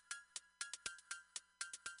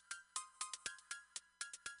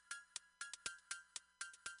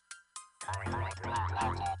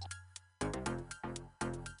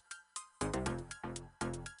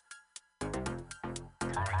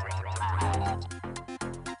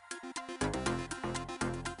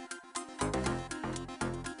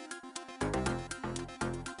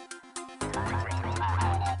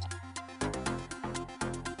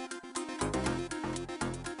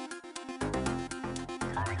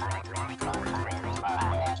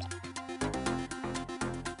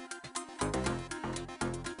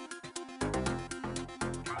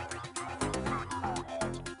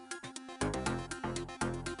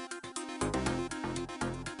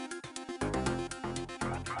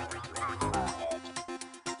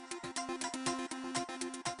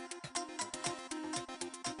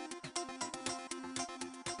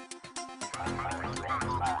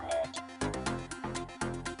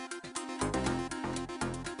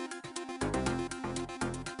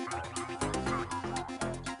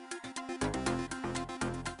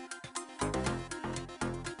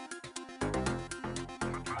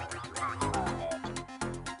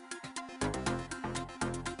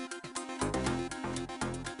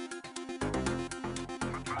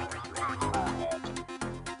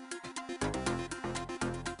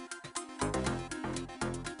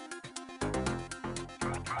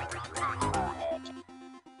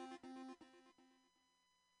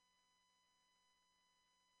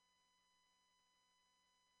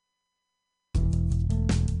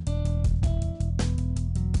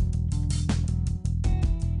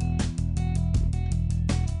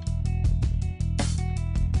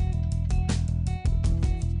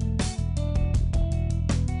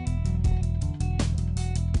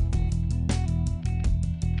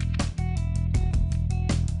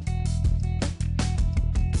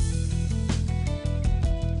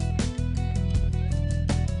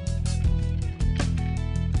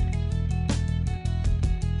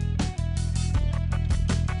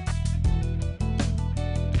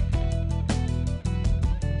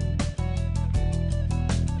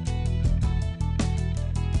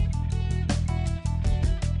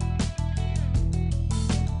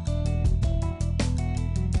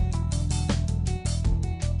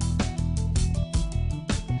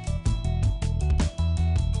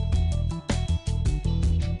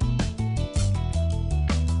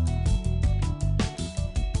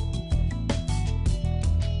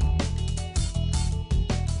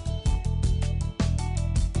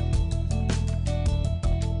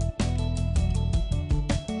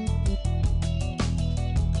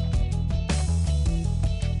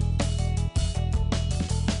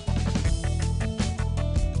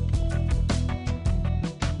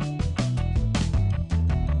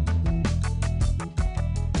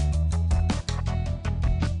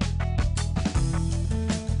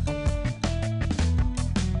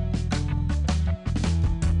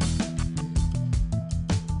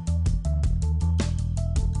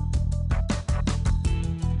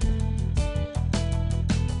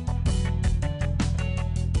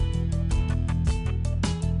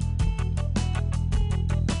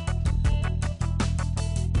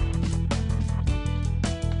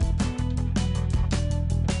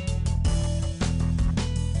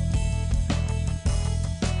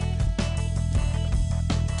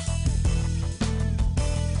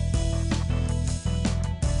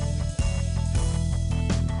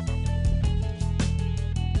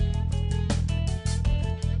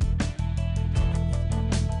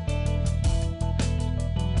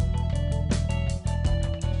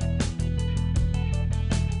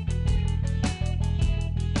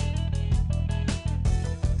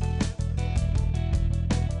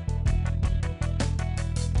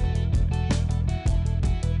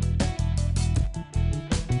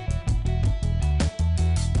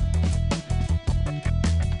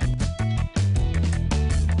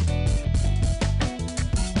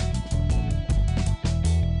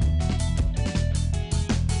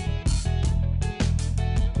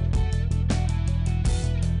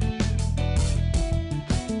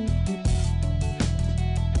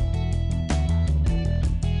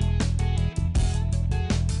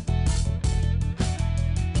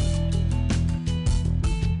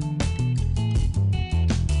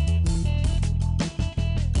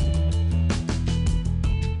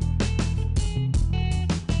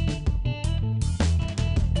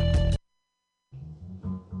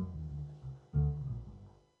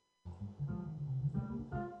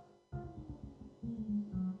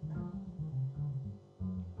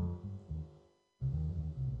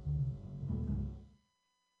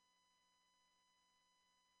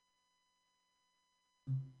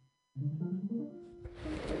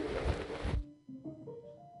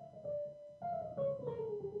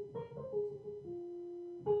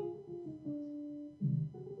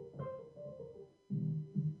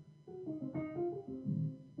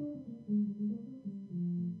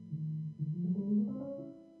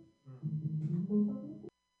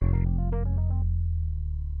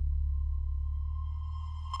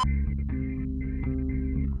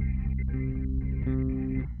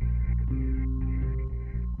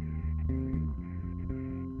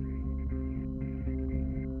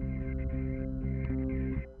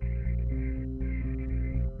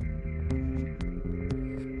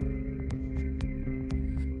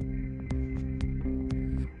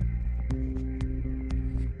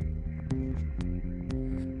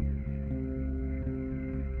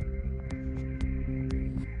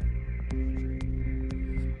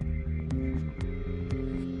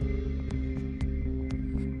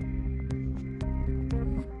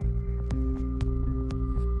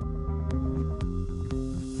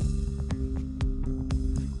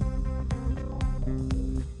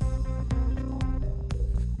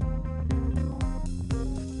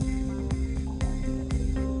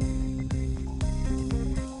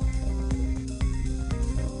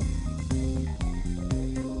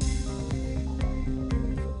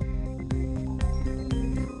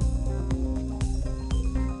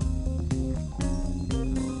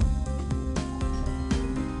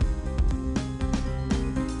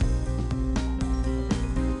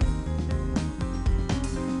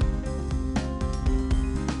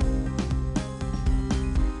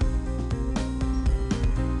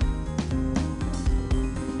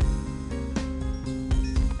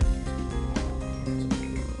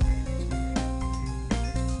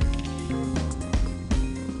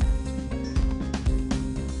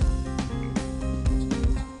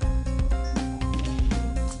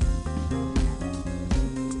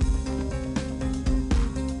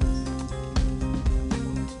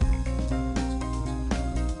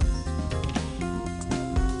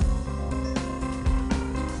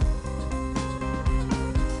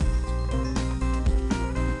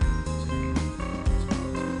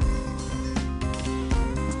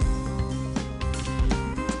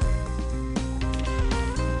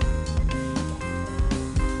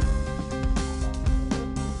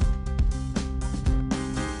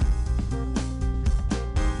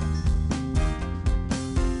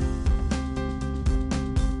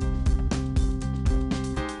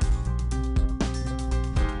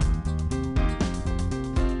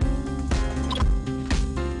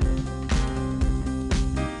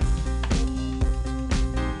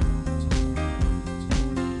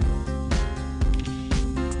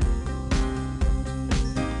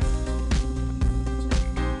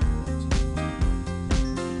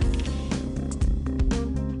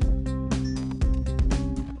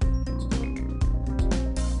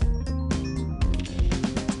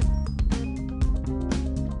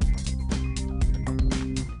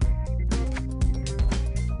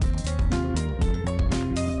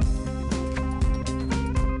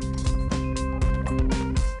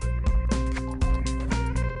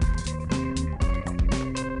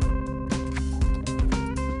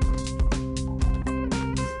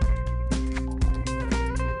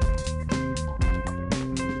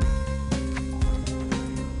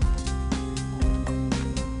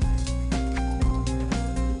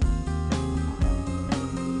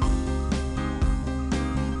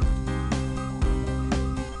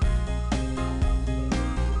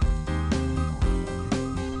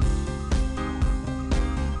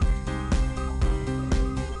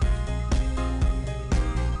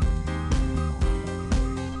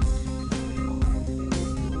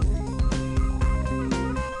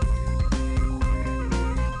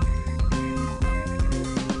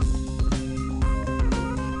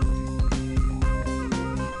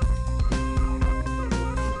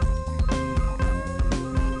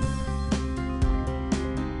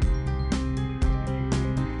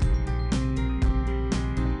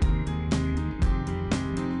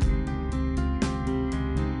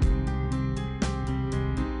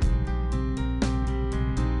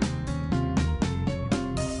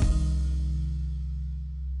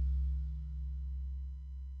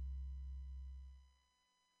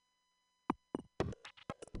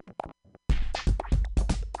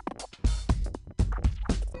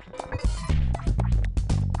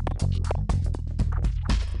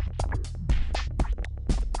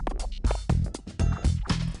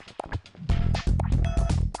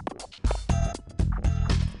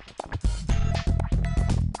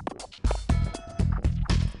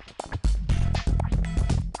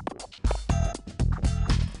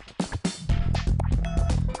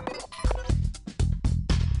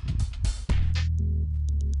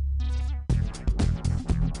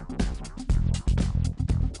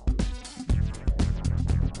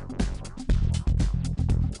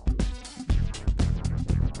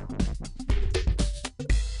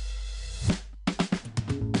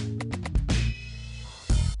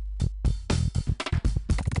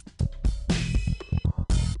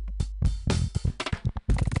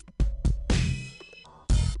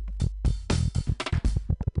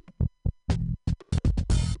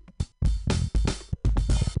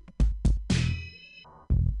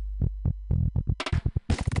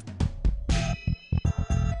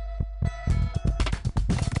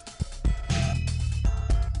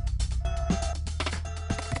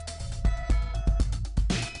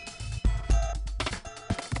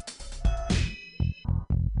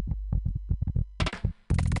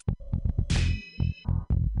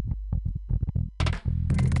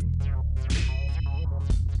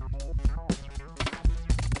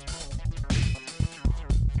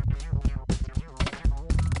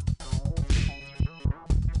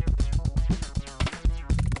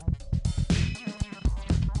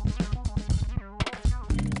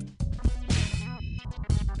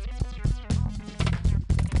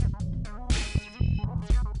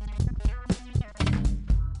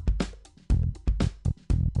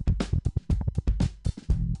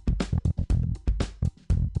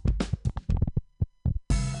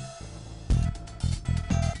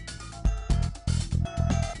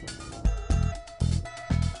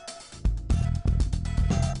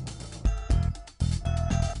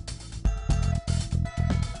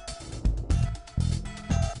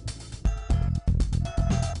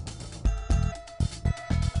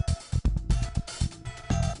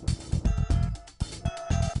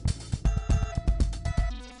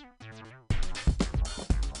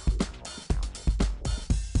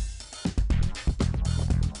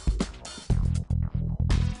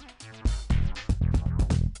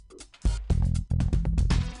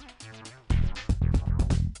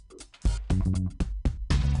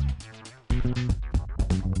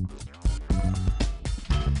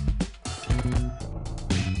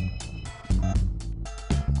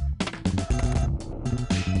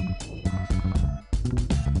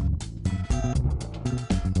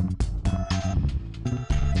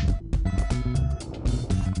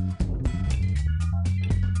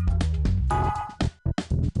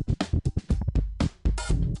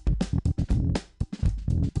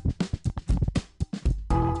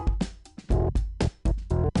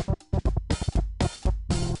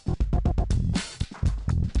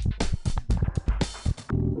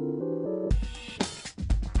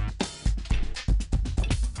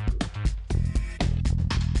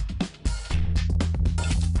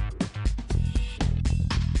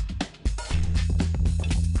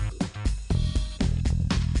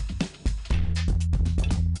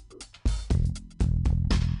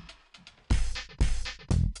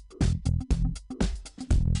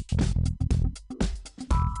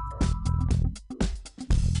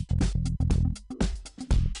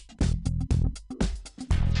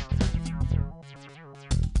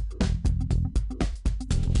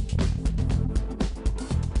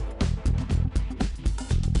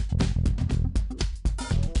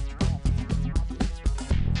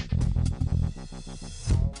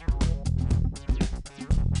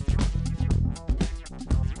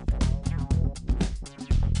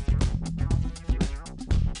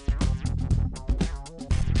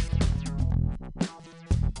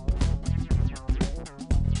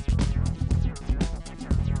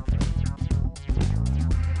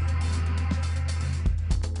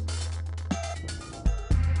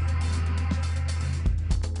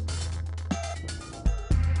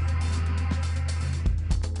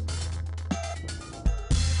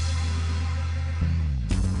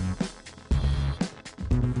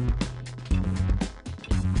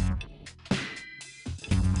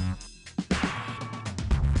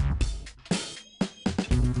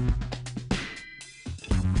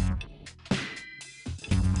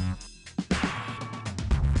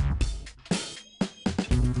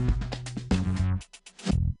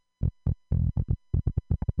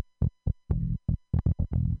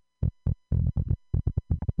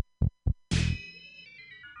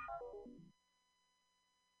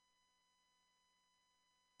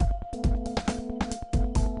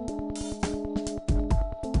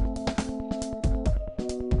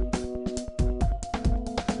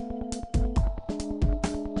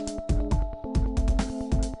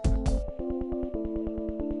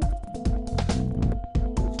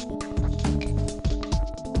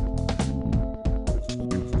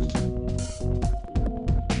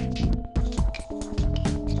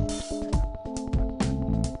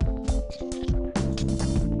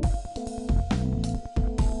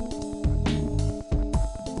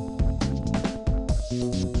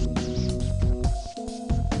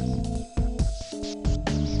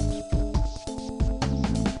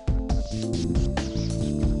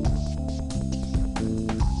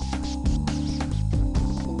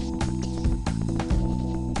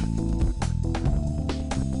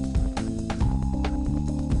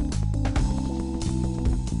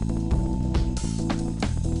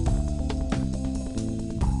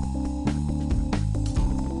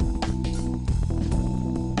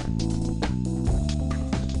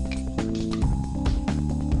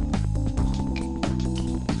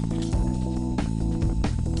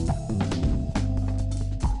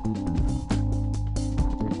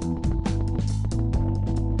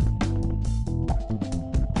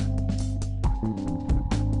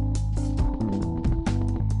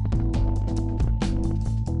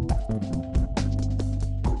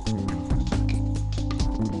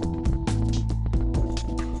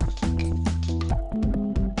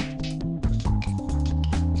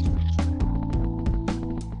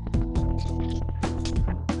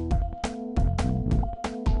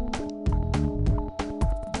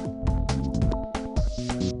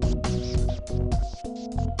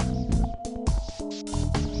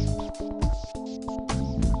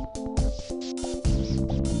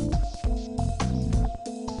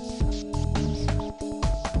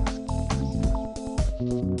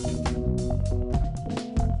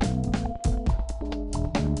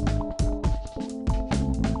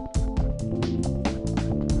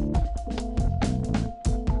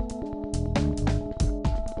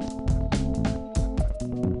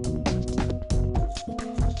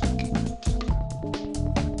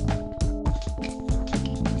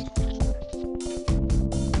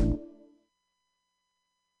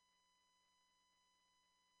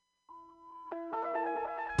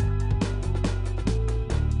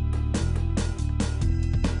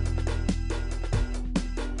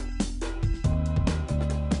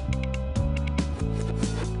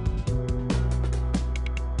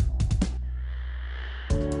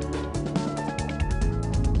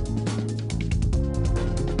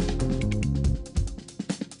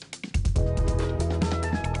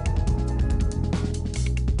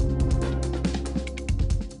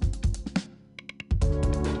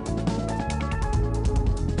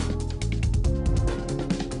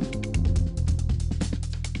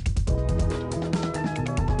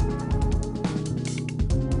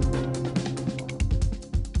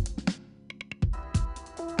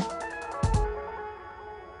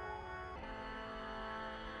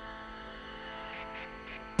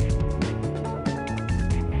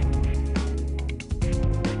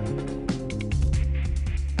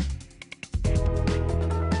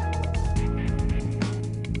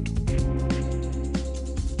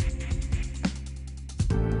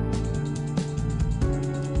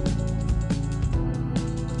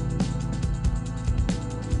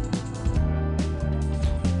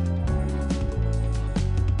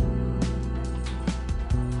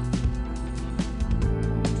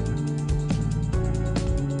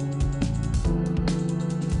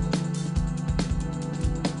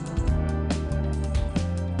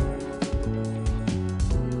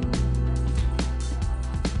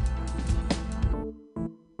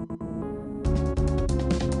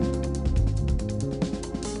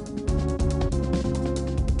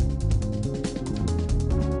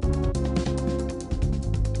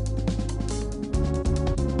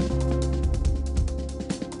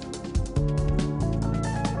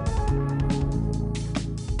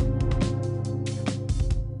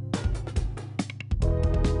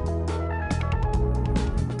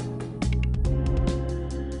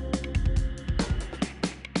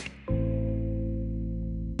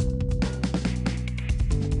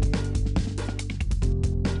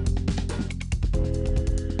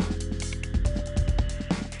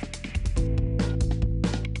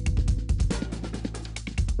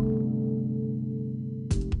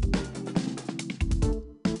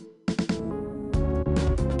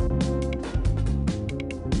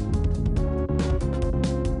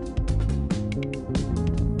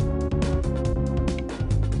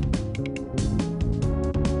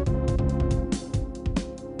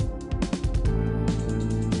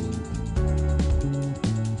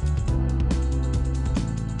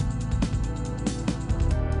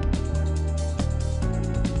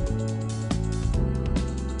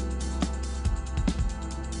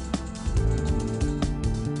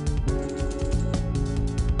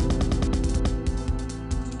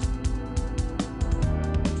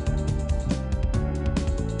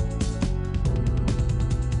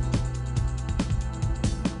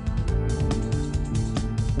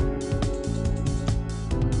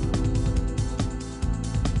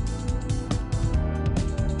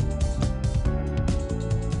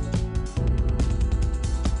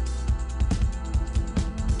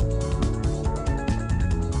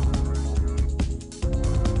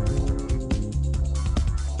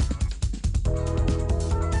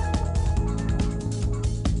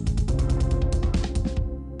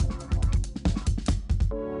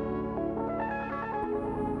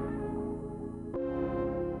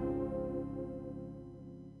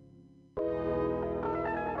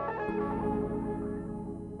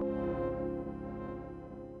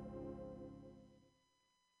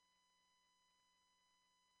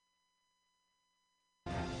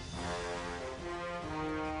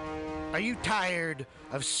 you tired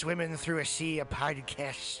of swimming through a sea of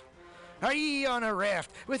podcasts? Are ye on a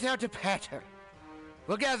raft without a paddle?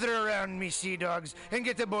 Well, gather around me, sea dogs, and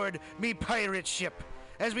get aboard me pirate ship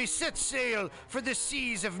as we set sail for the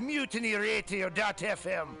seas of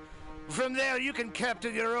MutinyRadio.fm. From there, you can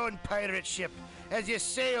captain your own pirate ship as you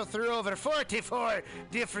sail through over 44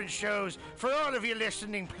 different shows for all of your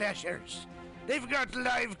listening pleasures. They've got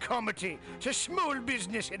live comedy to small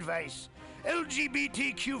business advice,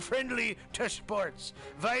 LGBTQ friendly to sports,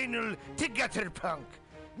 vinyl to gutter punk.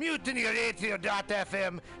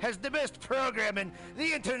 MutinyRadio.fm has the best programming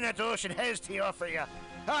the internet ocean has to offer you.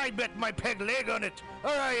 I bet my peg leg on it,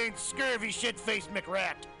 or I ain't scurvy shit-faced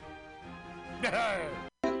McRat.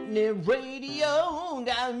 Mutiny Radio,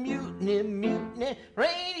 got Mutiny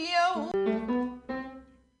Radio.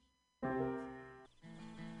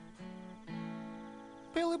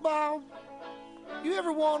 Billy Bob, you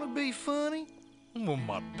ever want to be funny? Well,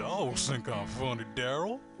 my dogs think I'm funny,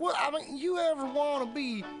 Daryl. Well, I mean, you ever want to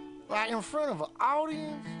be, like, in front of an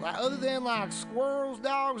audience? Like, other than, like, squirrels,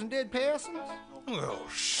 dogs, and dead persons? Oh,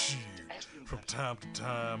 shit. From time to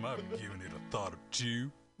time, I've given it a thought or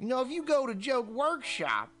two. You know, if you go to Joke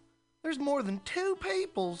Workshop, there's more than 2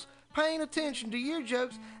 peoples paying attention to your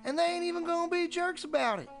jokes, and they ain't even gonna be jerks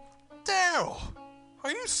about it. Daryl,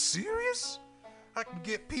 are you serious? I can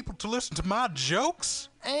get people to listen to my jokes?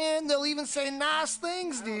 And they'll even say nice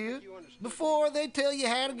things, dude, before they tell you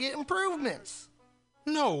how to get improvements.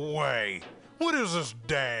 No way. What is this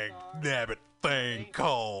dag-nabbit thing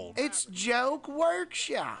called? It's Joke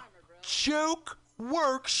Workshop. Joke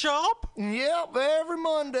Workshop? Yep, every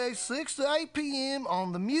Monday, 6 to 8 p.m.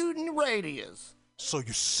 on the Mutiny Radios. So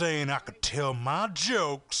you're saying I could tell my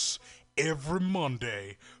jokes every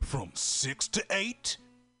Monday from 6 to 8?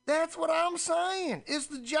 That's what I'm saying. It's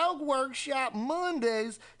the Joke Workshop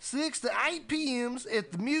Mondays, 6 to 8 p.m.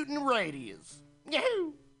 at the Mutiny Radios.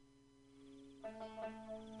 Yahoo!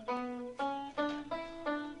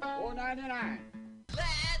 $4.99.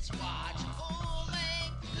 Let's watch a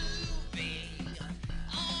full-length movie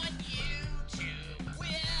on YouTube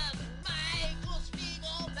with Michael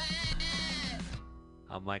Spiegelman.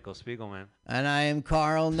 I'm Michael Spiegelman. And I am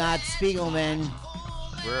Carl, not Spiegelman.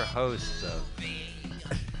 We're hosts of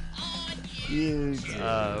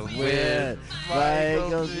YouTube with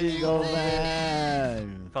Michael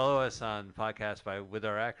Spiegelman. Follow us on podcast with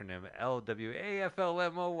our acronym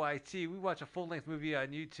LWAFLMOYT. We watch a full-length movie on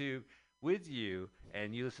YouTube with you,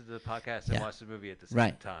 and you listen to the podcast and watch the movie at the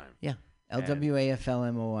same time. Yeah.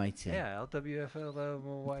 LWAFLMOYT. Yeah,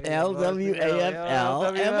 LWAFLMOYT.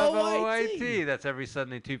 LWAFLMOYT. That's every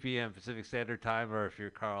Sunday, 2 p.m. Pacific Standard Time, or if you're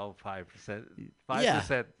Carl, 5%. Yeah,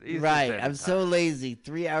 Eastern right. Standard I'm so lazy.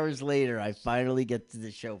 3 hours later, I finally get to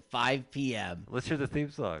the show, 5 p.m. Let's hear the theme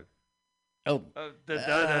song. Oh.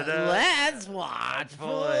 Let's watch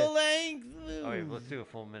full-length movie. Oh, wait, let's do a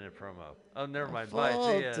full minute promo. Oh, never mind. Bye.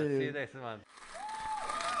 See ya. See you next month.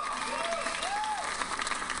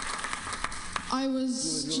 I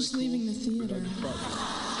was just leaving the theater.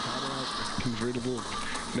 Convertible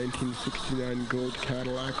 1969 gold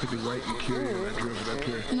Cadillac with the white interior. I drove it up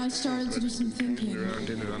here. And I started to do some thinking. Around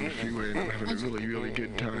in it on the freeway, and I'm having a really, really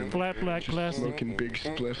good time. Flat black classic. Smoking big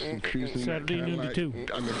spliffs and cruising Saturday noon to 2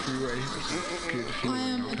 on the freeway. Good I feeling,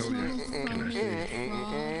 am I'll a tell total you. phony,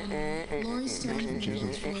 fraud, and Laurie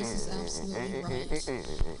Stone's voice is absolutely right.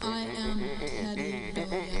 I am petty,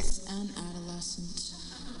 rebellious, and adolescent.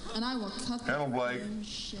 And I will cut the Blake.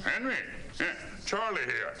 Henry. Yeah. Charlie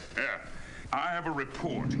here. Yeah. I have a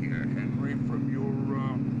report here, Henry, from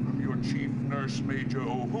your chief nurse, Major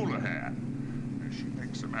O'Houlihan. She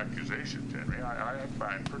makes some accusations, Henry, I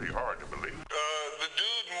find pretty hard to believe. The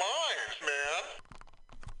dude minds,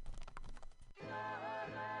 man.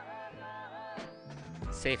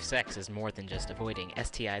 Safe sex is more than just avoiding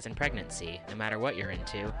STIs and pregnancy, no matter what you're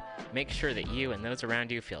into. Make sure that you and those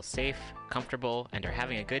around you feel safe, comfortable, and are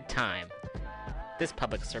having a good time. This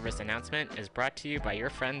public service announcement is brought to you by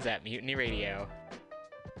your friends at Mutiny Radio.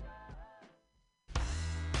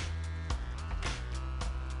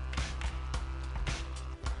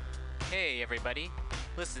 Hey everybody,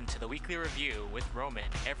 listen to the Weekly Review with Roman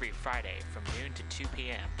every Friday from noon to 2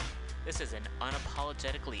 p.m. This is an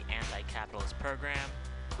unapologetically anti-capitalist program.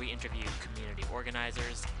 We interview community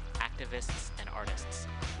organizers, activists, and artists.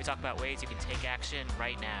 We talk about ways you can take action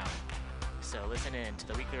right now. So listen in to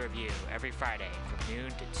the Weekly Review every Friday from noon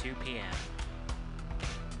to 2 p.m.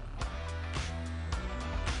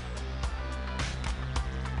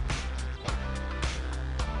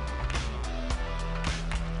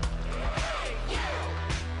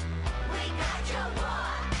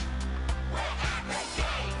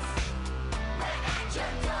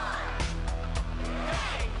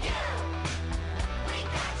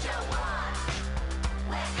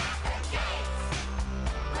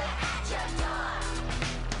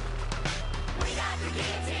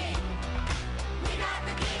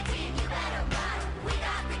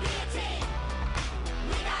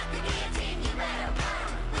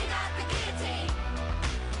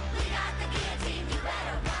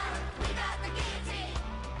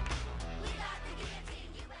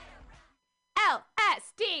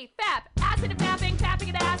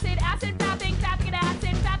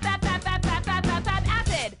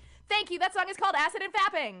 that song is called Acid and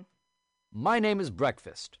Fapping. My name is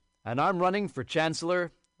Breakfast, and I'm running for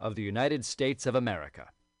Chancellor of the United States of America.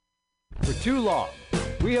 For too long,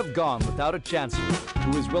 we have gone without a chancellor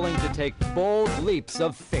who is willing to take bold leaps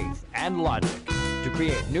of faith and logic to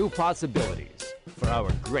create new possibilities for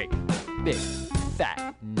our great, big,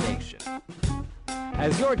 fat nation.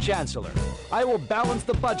 As your chancellor, I will balance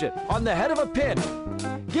the budget on the head of a pin,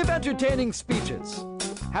 give entertaining speeches,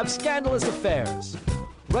 have scandalous affairs,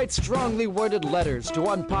 write strongly worded letters to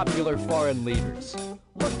unpopular foreign leaders,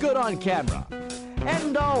 look good on camera,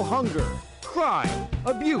 end all hunger, crime,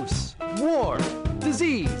 abuse, war,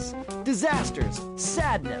 disease, disasters,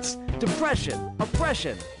 sadness, depression,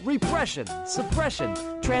 oppression, repression, suppression,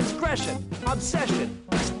 transgression, obsession,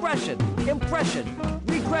 expression, impression,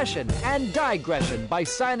 regression, and digression by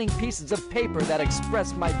signing pieces of paper that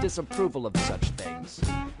express my disapproval of such things.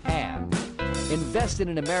 And invest in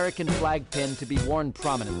an American flag pin to be worn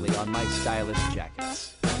prominently on my stylish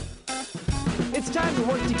jackets. It's time to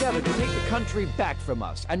work together to take the country back from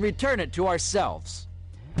us and return it to ourselves.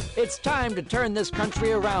 It's time to turn this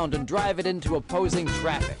country around and drive it into opposing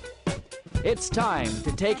traffic. It's time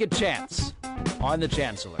to take a chance on the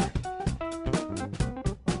Chancellor.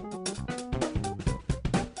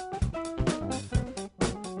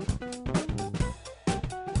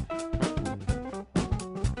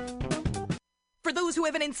 For those who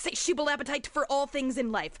have an insatiable appetite for all things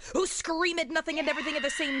in life, who scream at nothing and everything at the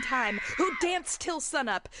same time, who dance till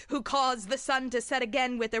sunup, who cause the sun to set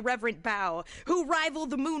again with irreverent bow, who rival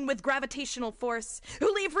the moon with gravitational force,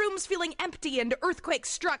 who leave rooms feeling empty and earthquake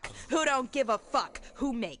struck, who don't give a fuck,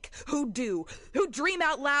 who make, who do, who dream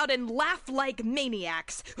out loud and laugh like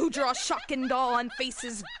maniacs, who draw shock and awe on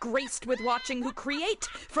faces graced with watching, who create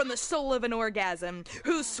from the soul of an orgasm,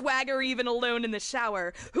 who swagger even alone in the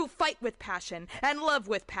shower, who fight with passion, and love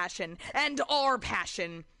with passion, and are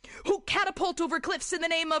passion, who catapult over cliffs in the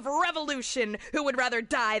name of revolution, who would rather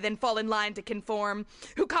die than fall in line to conform,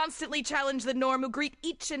 who constantly challenge the norm, who greet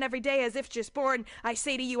each and every day as if just born. I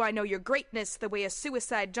say to you, I know your greatness, the way a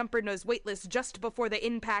suicide jumper knows weightless just before the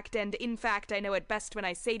impact, and in fact, I know it best when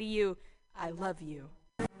I say to you, I love you.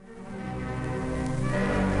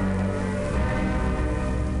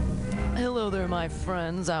 Hello there, my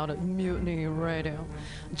friends out at Mutiny Radio.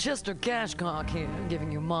 Chester Cashcock here,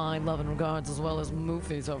 giving you my love and regards as well as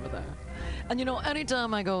Moofy's over there. And you know,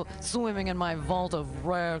 anytime I go swimming in my vault of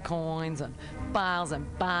rare coins and piles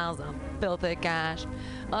of filthy cash,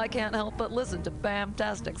 I can't help but listen to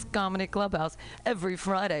Bamtastic's Comedy Clubhouse every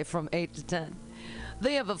Friday from 8 to 10.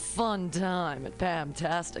 They have a fun time at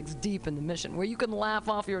Bamtastic's Deep in the Mission, where you can laugh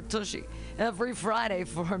off your tushy every Friday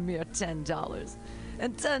for a mere $10.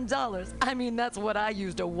 And $10, I mean, that's what I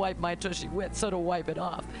use to wipe my tushy with, so to wipe it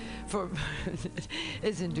off. For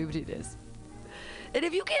it's indubitious. And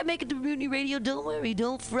if you can't make it to Mutiny Radio, don't worry,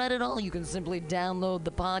 don't fret at all. You can simply download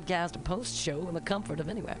the podcast and post-show in the comfort of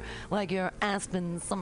anywhere, like your Aspen summer